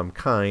subject of some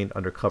kind,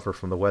 under cover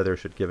from the weather,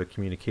 should give a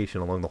communication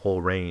along the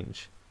whole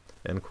range.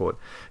 End quote.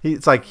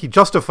 It's like he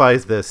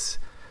justifies this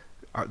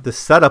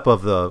setup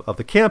of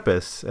the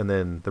campus, and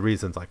then the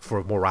reasons like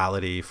for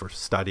morality, for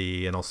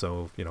study, and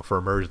also for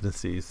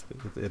emergencies.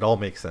 It all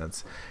makes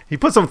sense. He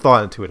put some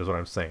thought into it, is what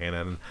I'm saying,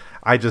 and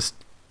I just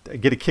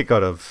get a kick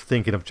out of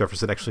thinking of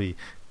Jefferson actually,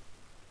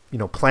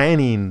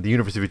 planning the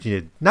University of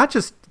Virginia, not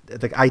just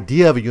the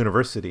idea of a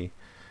university,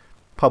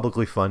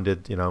 publicly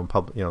funded,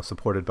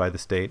 supported by the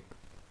state,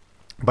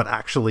 but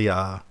actually,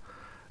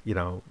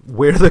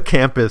 where the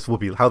campus will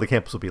be, how the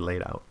campus will be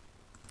laid out.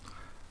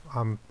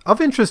 Of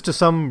interest to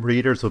some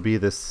readers will be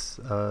this,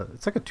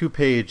 it's like a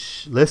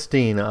 2-page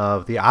listing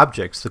of the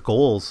objects, the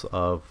goals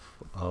of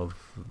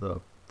the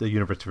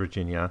University of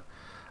Virginia,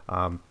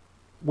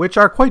 which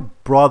are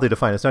quite broadly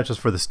defined. It's not just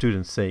for the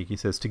student's sake. He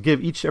says to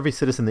give every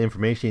citizen the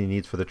information he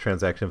needs for the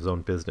transaction of his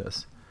own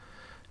business,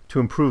 to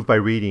improve by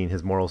reading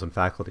his morals and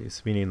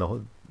faculties, meaning the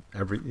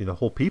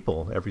whole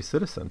people, every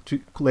citizen.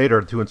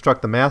 Later, to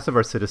instruct the mass of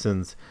our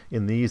citizens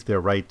in these their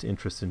rights,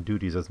 interests, and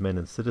duties as men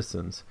and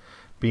citizens,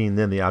 being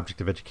then the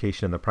object of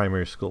education in the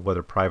primary school,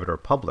 whether private or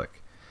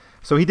public.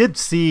 So he did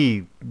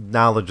see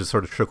knowledge is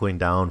sort of trickling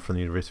down from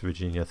the University of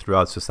Virginia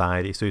throughout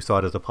society. So he saw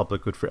it as a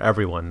public good for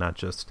everyone, not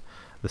just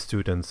the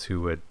students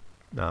who would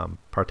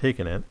partake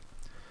in it,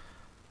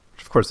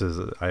 which of course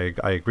I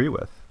agree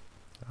with.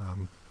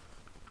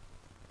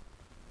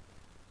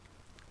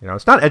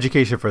 It's not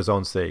education for his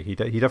own sake. He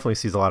definitely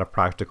sees a lot of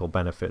practical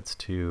benefits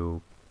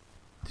to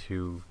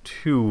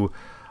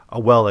a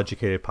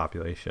well-educated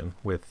population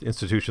with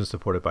institutions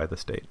supported by the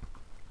state.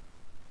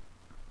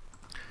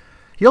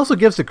 He also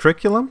gives the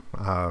curriculum,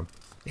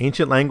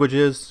 ancient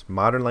languages,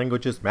 modern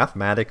languages,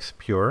 mathematics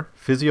pure,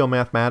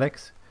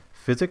 physiomathematics,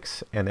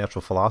 physics and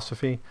natural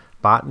philosophy,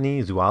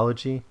 botany,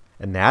 zoology,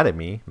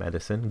 anatomy,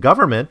 medicine,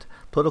 government,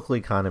 political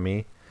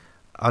economy,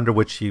 under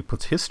which he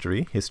puts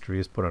history. History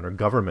is put under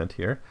government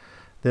here.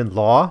 Then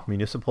law,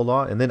 municipal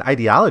law, and then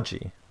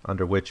ideology,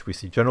 under which we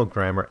see general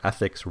grammar,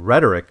 ethics,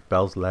 rhetoric,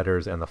 belles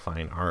letters, and the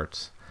fine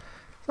arts.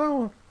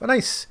 So a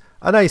nice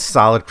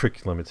solid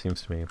curriculum, it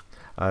seems to me.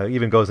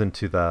 Even goes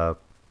into the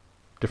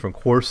different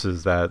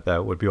courses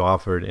that would be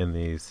offered in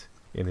these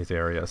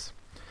areas.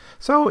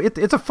 So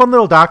it's a fun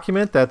little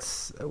document.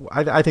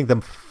 I think the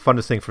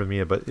funnest thing for me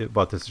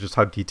about this is just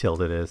how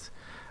detailed it is.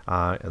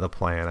 The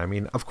plan. I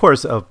mean, of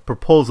course, a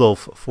proposal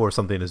for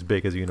something as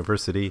big as a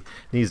university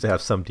needs to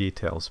have some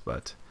details,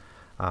 but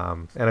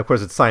and of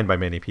course, it's signed by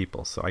many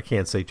people, so I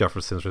can't say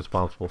Jefferson's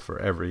responsible for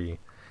every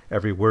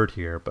word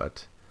here,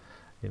 but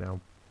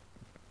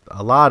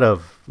a lot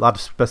of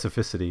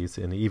specificities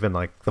in even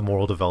like the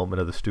moral development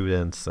of the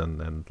students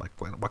and like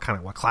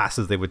what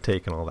classes they would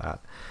take and all that,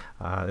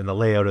 and the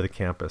layout of the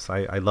campus.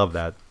 I love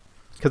that.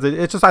 Because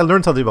it's just I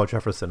learned something about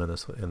Jefferson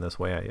in this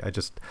way. I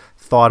just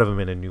thought of him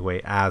in a new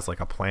way as like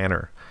a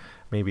planner.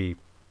 Maybe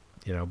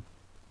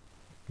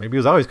he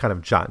was always kind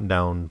of jotting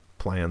down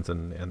plans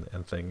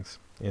and things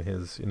in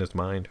his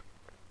mind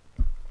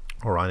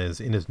or in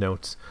his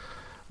notes.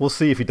 We'll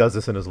see if he does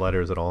this in his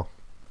letters at all.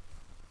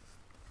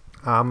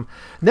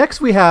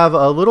 Next, we have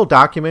a little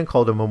document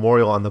called a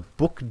memorial on the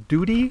book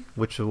duty,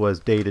 which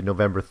was dated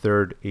November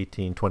 3rd,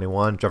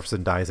 1821.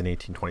 Jefferson dies in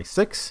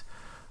 1826,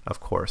 of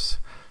course.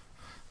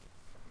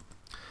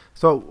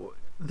 So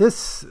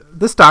this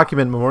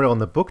document, Memorial on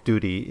the Book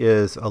Duty,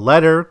 is a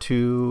letter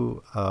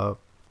to the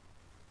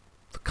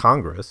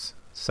Congress,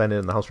 Senate,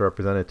 and the House of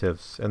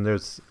Representatives, and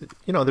there's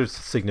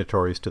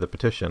signatories to the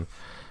petition.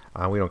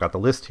 We don't got the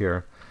list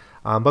here,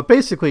 but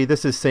basically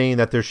this is saying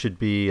that there should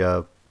be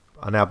an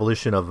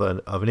abolition of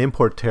an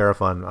import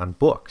tariff on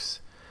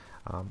books,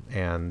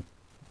 and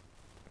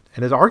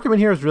his argument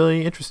here is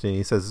really interesting.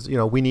 He says,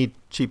 we need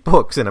cheap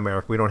books in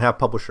America. We don't have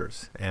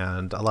publishers,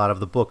 and a lot of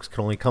the books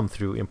can only come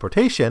through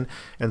importation.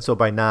 And so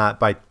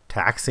by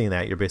taxing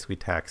that, you're basically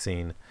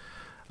taxing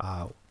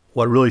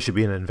what really should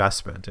be an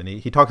investment. And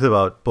he talks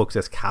about books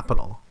as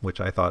capital,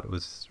 which I thought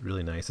was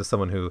really nice. As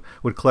someone who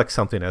would collect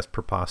something as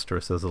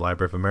preposterous as the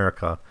Library of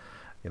America,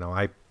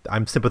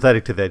 I'm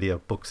sympathetic to the idea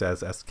of books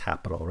as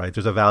capital, right?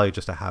 There's a value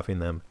just to having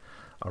them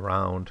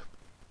around.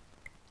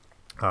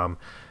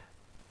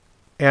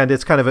 And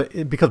it's kind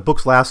of because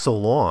books last so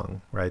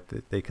long, right?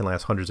 They can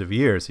last hundreds of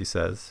years, he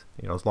says.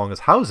 As long as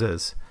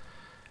houses,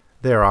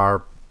 there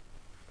are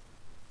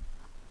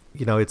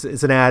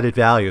it's an added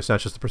value. It's not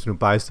just the person who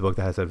buys the book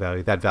that has that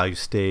value. That value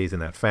stays in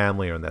that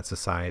family or in that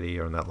society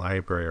or in that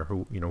library or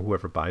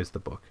whoever buys the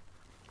book.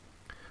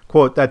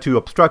 Quote, that to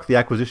obstruct the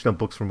acquisition of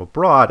books from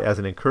abroad as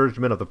an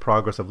encouragement of the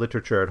progress of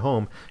literature at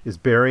home is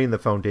burying the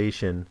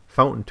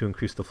fountain to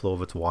increase the flow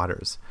of its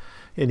waters.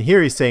 And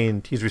here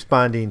he's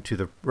responding to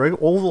the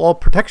overall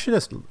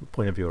protectionist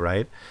point of view,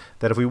 right?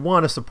 That if we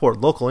want to support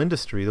local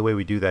industry, the way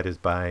we do that is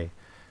by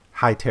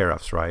high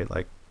tariffs, right?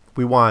 Like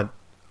we want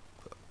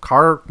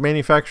car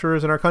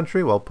manufacturers in our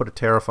country, well, put a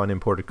tariff on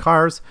imported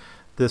cars.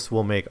 This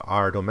will make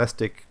our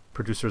domestic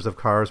producers of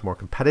cars more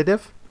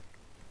competitive,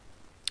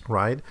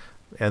 right?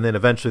 And then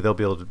eventually they'll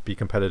be able to be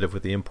competitive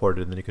with the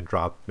imported, and then you can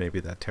drop maybe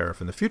that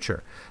tariff in the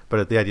future.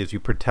 But the idea is you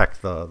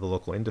protect the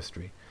local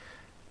industry.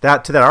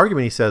 To that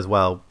argument, he says,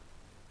 well,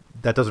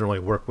 that doesn't really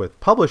work with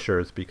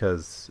publishers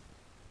because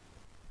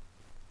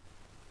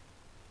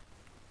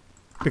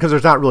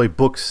there's not really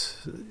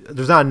books,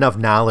 there's not enough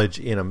knowledge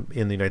in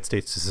the United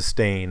States to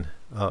sustain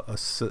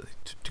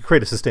to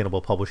create a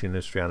sustainable publishing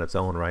industry on its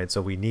own, right?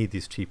 So we need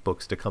these cheap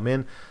books to come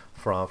in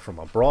from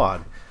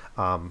abroad.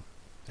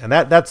 And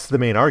that's the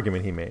main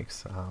argument he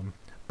makes.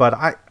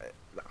 But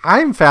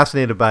I'm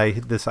fascinated by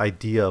this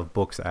idea of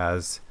books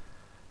as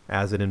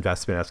an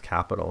investment, as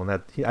capital, and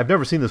that I've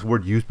never seen this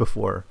word used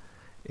before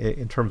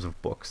in terms of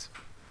books.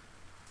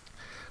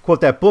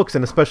 Quote, that books,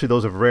 and especially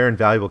those of rare and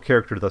valuable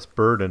character thus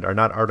burdened, are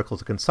not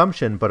articles of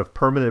consumption, but of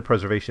permanent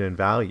preservation and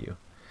value.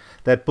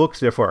 That books,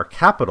 therefore, are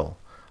capital,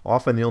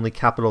 often the only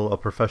capital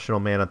of professional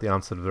man at the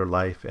onset of their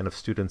life, and of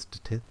students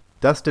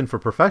destined for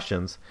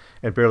professions,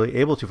 and barely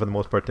able to, for the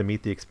most part, to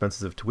meet the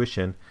expenses of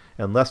tuition,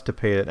 and less to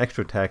pay an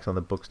extra tax on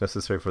the books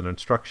necessary for their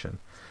instruction,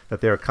 that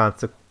they are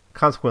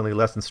consequently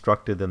less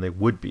instructed than they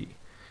would be,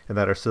 and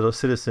that our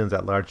citizens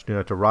at large do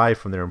not derive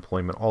from their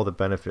employment all the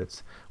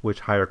benefits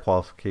which higher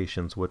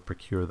qualifications would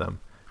procure them,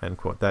 end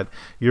quote. That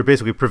you're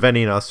basically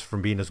preventing us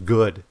from being as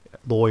good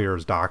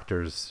lawyers,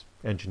 doctors,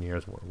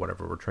 engineers,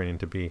 whatever we're training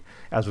to be,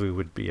 as we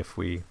would be if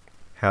we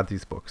had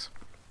these books.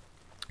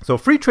 So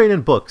free trade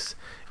in books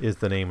is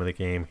the name of the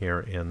game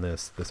here in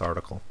this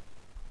article.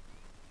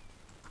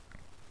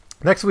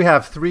 Next, we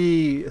have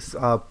three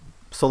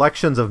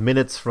selections of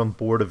minutes from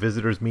Board of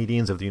Visitors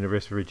meetings of the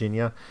University of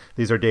Virginia.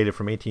 These are dated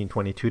from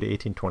 1822 to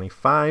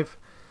 1825.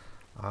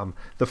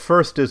 The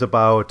first is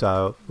about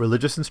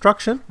religious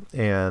instruction,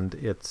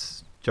 and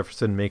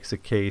Jefferson makes a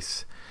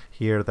case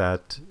here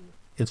that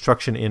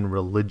instruction in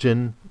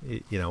religion,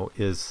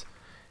 is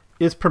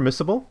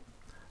permissible.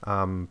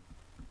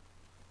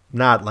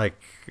 Not like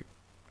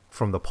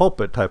from the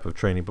pulpit type of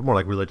training, but more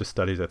like religious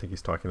studies, I think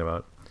he's talking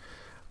about.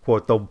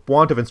 Quote, the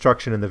want of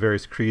instruction in the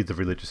various creeds of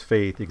religious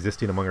faith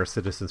existing among our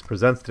citizens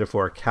presents,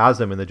 therefore, a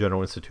chasm in the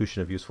general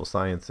institution of useful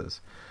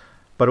sciences.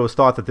 But it was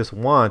thought that this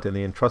want and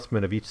the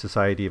entrustment of each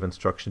society of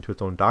instruction to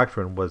its own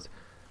doctrine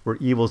were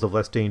evils of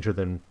less danger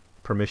than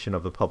permission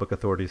of the public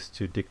authorities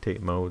to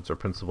dictate modes or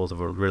principles of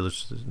a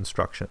religious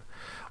instruction.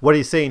 What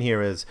he's saying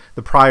here is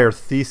the prior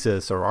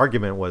thesis or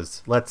argument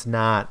was let's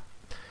not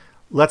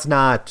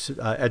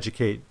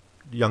educate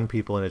young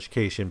people in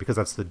education because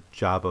that's the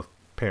job of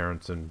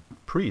parents and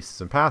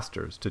priests and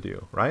pastors to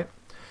do, right?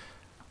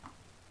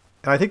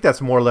 And I think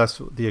that's more or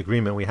less the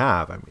agreement we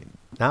have. I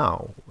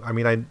know,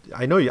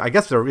 I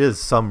guess there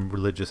is some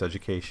religious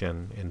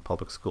education in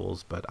public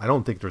schools, but I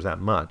don't think there's that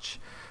much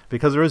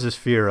because there is this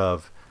fear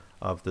of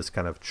this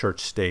kind of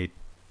church-state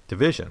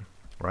division,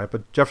 right?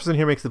 But Jefferson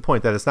here makes the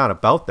point that it's not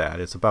about that.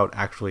 It's about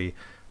actually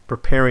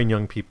preparing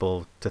young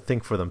people to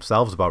think for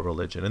themselves about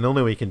religion. And the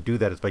only way you can do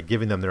that is by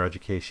giving them their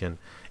education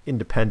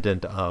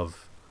independent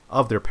of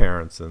their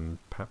parents and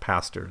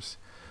pastors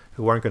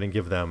who aren't going to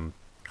give them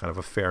kind of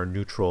a fair,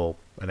 neutral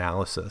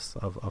analysis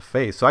of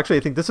faith. So actually, I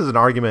think this is an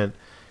argument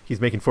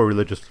he's making for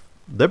religious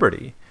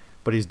liberty,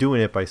 but he's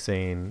doing it by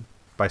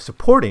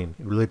supporting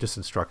religious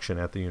instruction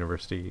at the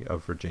University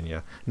of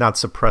Virginia, not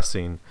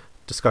suppressing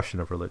discussion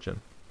of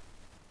religion.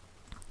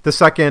 The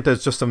second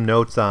is just some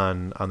notes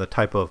on the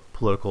type of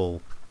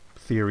political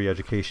theory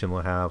education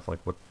we'll have, like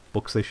what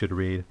books they should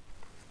read.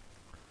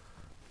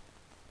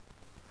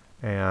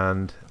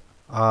 And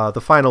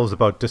the final is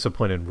about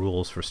discipline and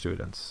rules for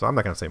students. So I'm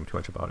not going to say too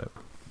much about it.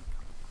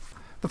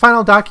 The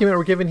final document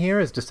we're given here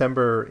is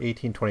December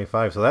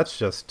 1825, so that's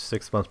just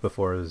 6 months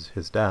before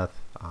his death.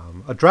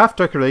 A draft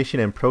declaration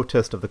and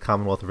protest of the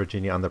Commonwealth of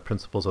Virginia on the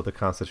principles of the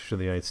Constitution of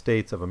the United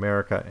States of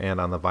America and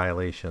on the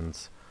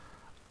violations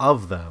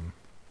of them.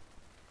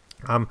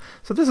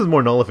 So this is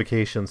more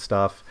nullification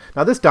stuff.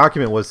 Now, this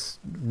document was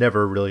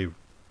never really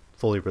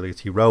fully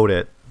released. He wrote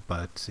it,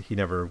 but he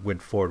never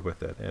went forward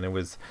with it. And it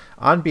was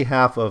on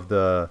behalf of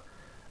the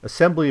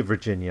Assembly of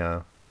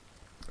Virginia.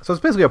 So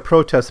it's basically a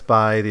protest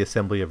by the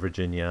Assembly of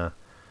Virginia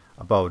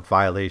about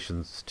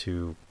violations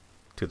to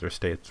their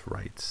state's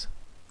rights.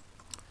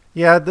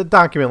 Yeah, the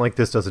document like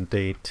this doesn't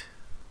date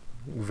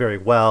very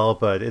well,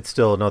 but it's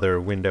still another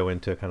window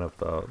into kind of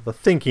the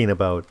thinking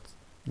about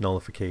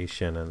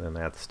nullification and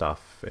that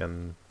stuff.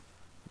 And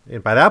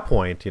and by that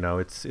point,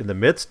 it's in the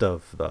midst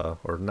of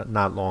or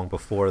not long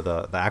before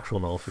the actual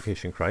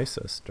nullification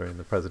crisis during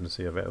the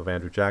presidency of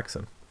Andrew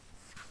Jackson.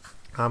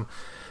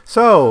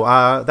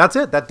 So that's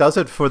it. That does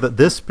it for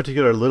this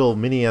particular little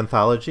mini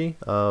anthology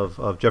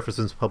of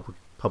Jefferson's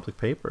public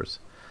papers.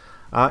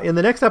 In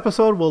the next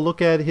episode, we'll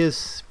look at his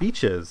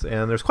speeches,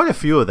 and there's quite a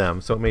few of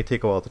them, so it may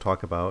take a while to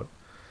talk about.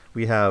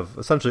 We have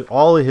essentially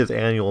all of his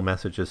annual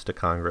messages to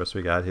Congress.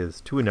 We got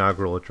his 2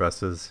 inaugural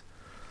addresses.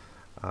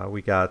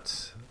 We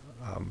got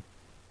a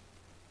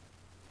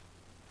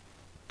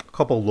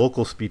couple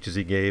local speeches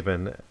he gave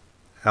in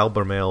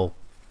Albemarle,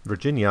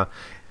 Virginia.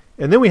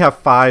 And then we have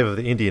 5 of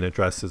the Indian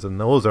addresses, and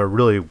those are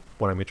really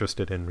what I'm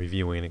interested in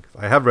reviewing.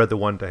 I have read the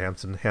one to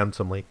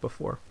Handsome Lake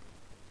before.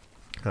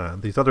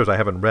 These others I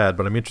haven't read,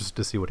 but I'm interested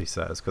to see what he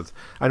says, because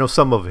I know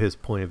some of his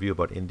point of view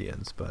about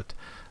Indians, but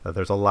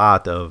there's a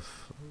lot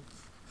of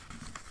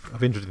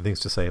interesting things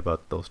to say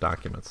about those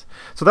documents.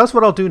 So that's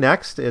what I'll do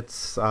next. It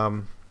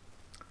seems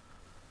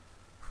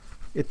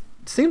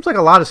like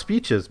a lot of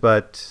speeches,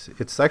 but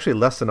it's actually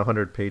less than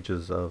 100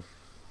 pages of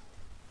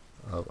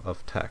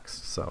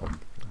text. So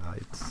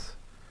it's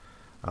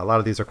a lot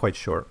of these are quite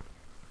short.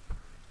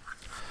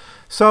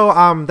 So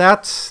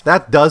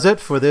that does it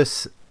for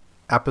this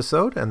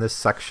episode and this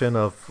section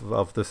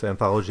of this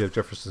anthology of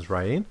Jefferson's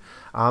writing.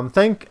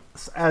 Thanks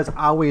as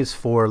always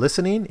for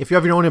listening. If you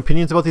have your own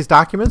opinions about these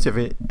documents,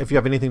 if you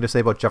have anything to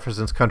say about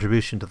Jefferson's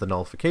contribution to the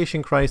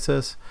nullification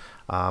crisis,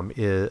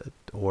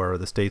 or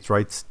the states'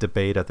 rights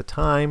debate at the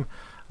time,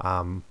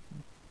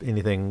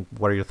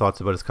 what are your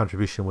thoughts about his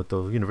contribution with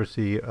the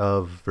University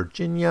of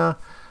Virginia,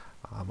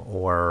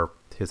 or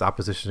his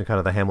opposition to kind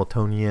of the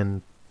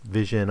Hamiltonian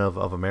vision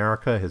of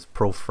America, his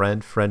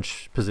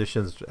pro-French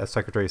positions as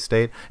Secretary of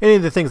State, any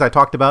of the things I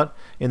talked about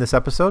in this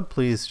episode,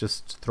 please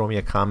just throw me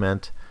a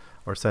comment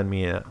or send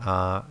me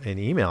an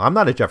email. I'm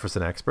not a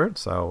Jefferson expert,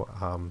 so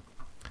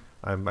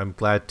I'm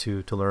glad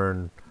to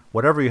learn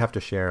whatever you have to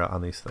share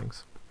on these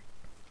things.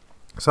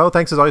 So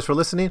thanks as always for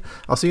listening.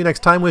 I'll see you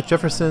next time with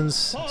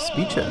Jefferson's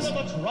speeches.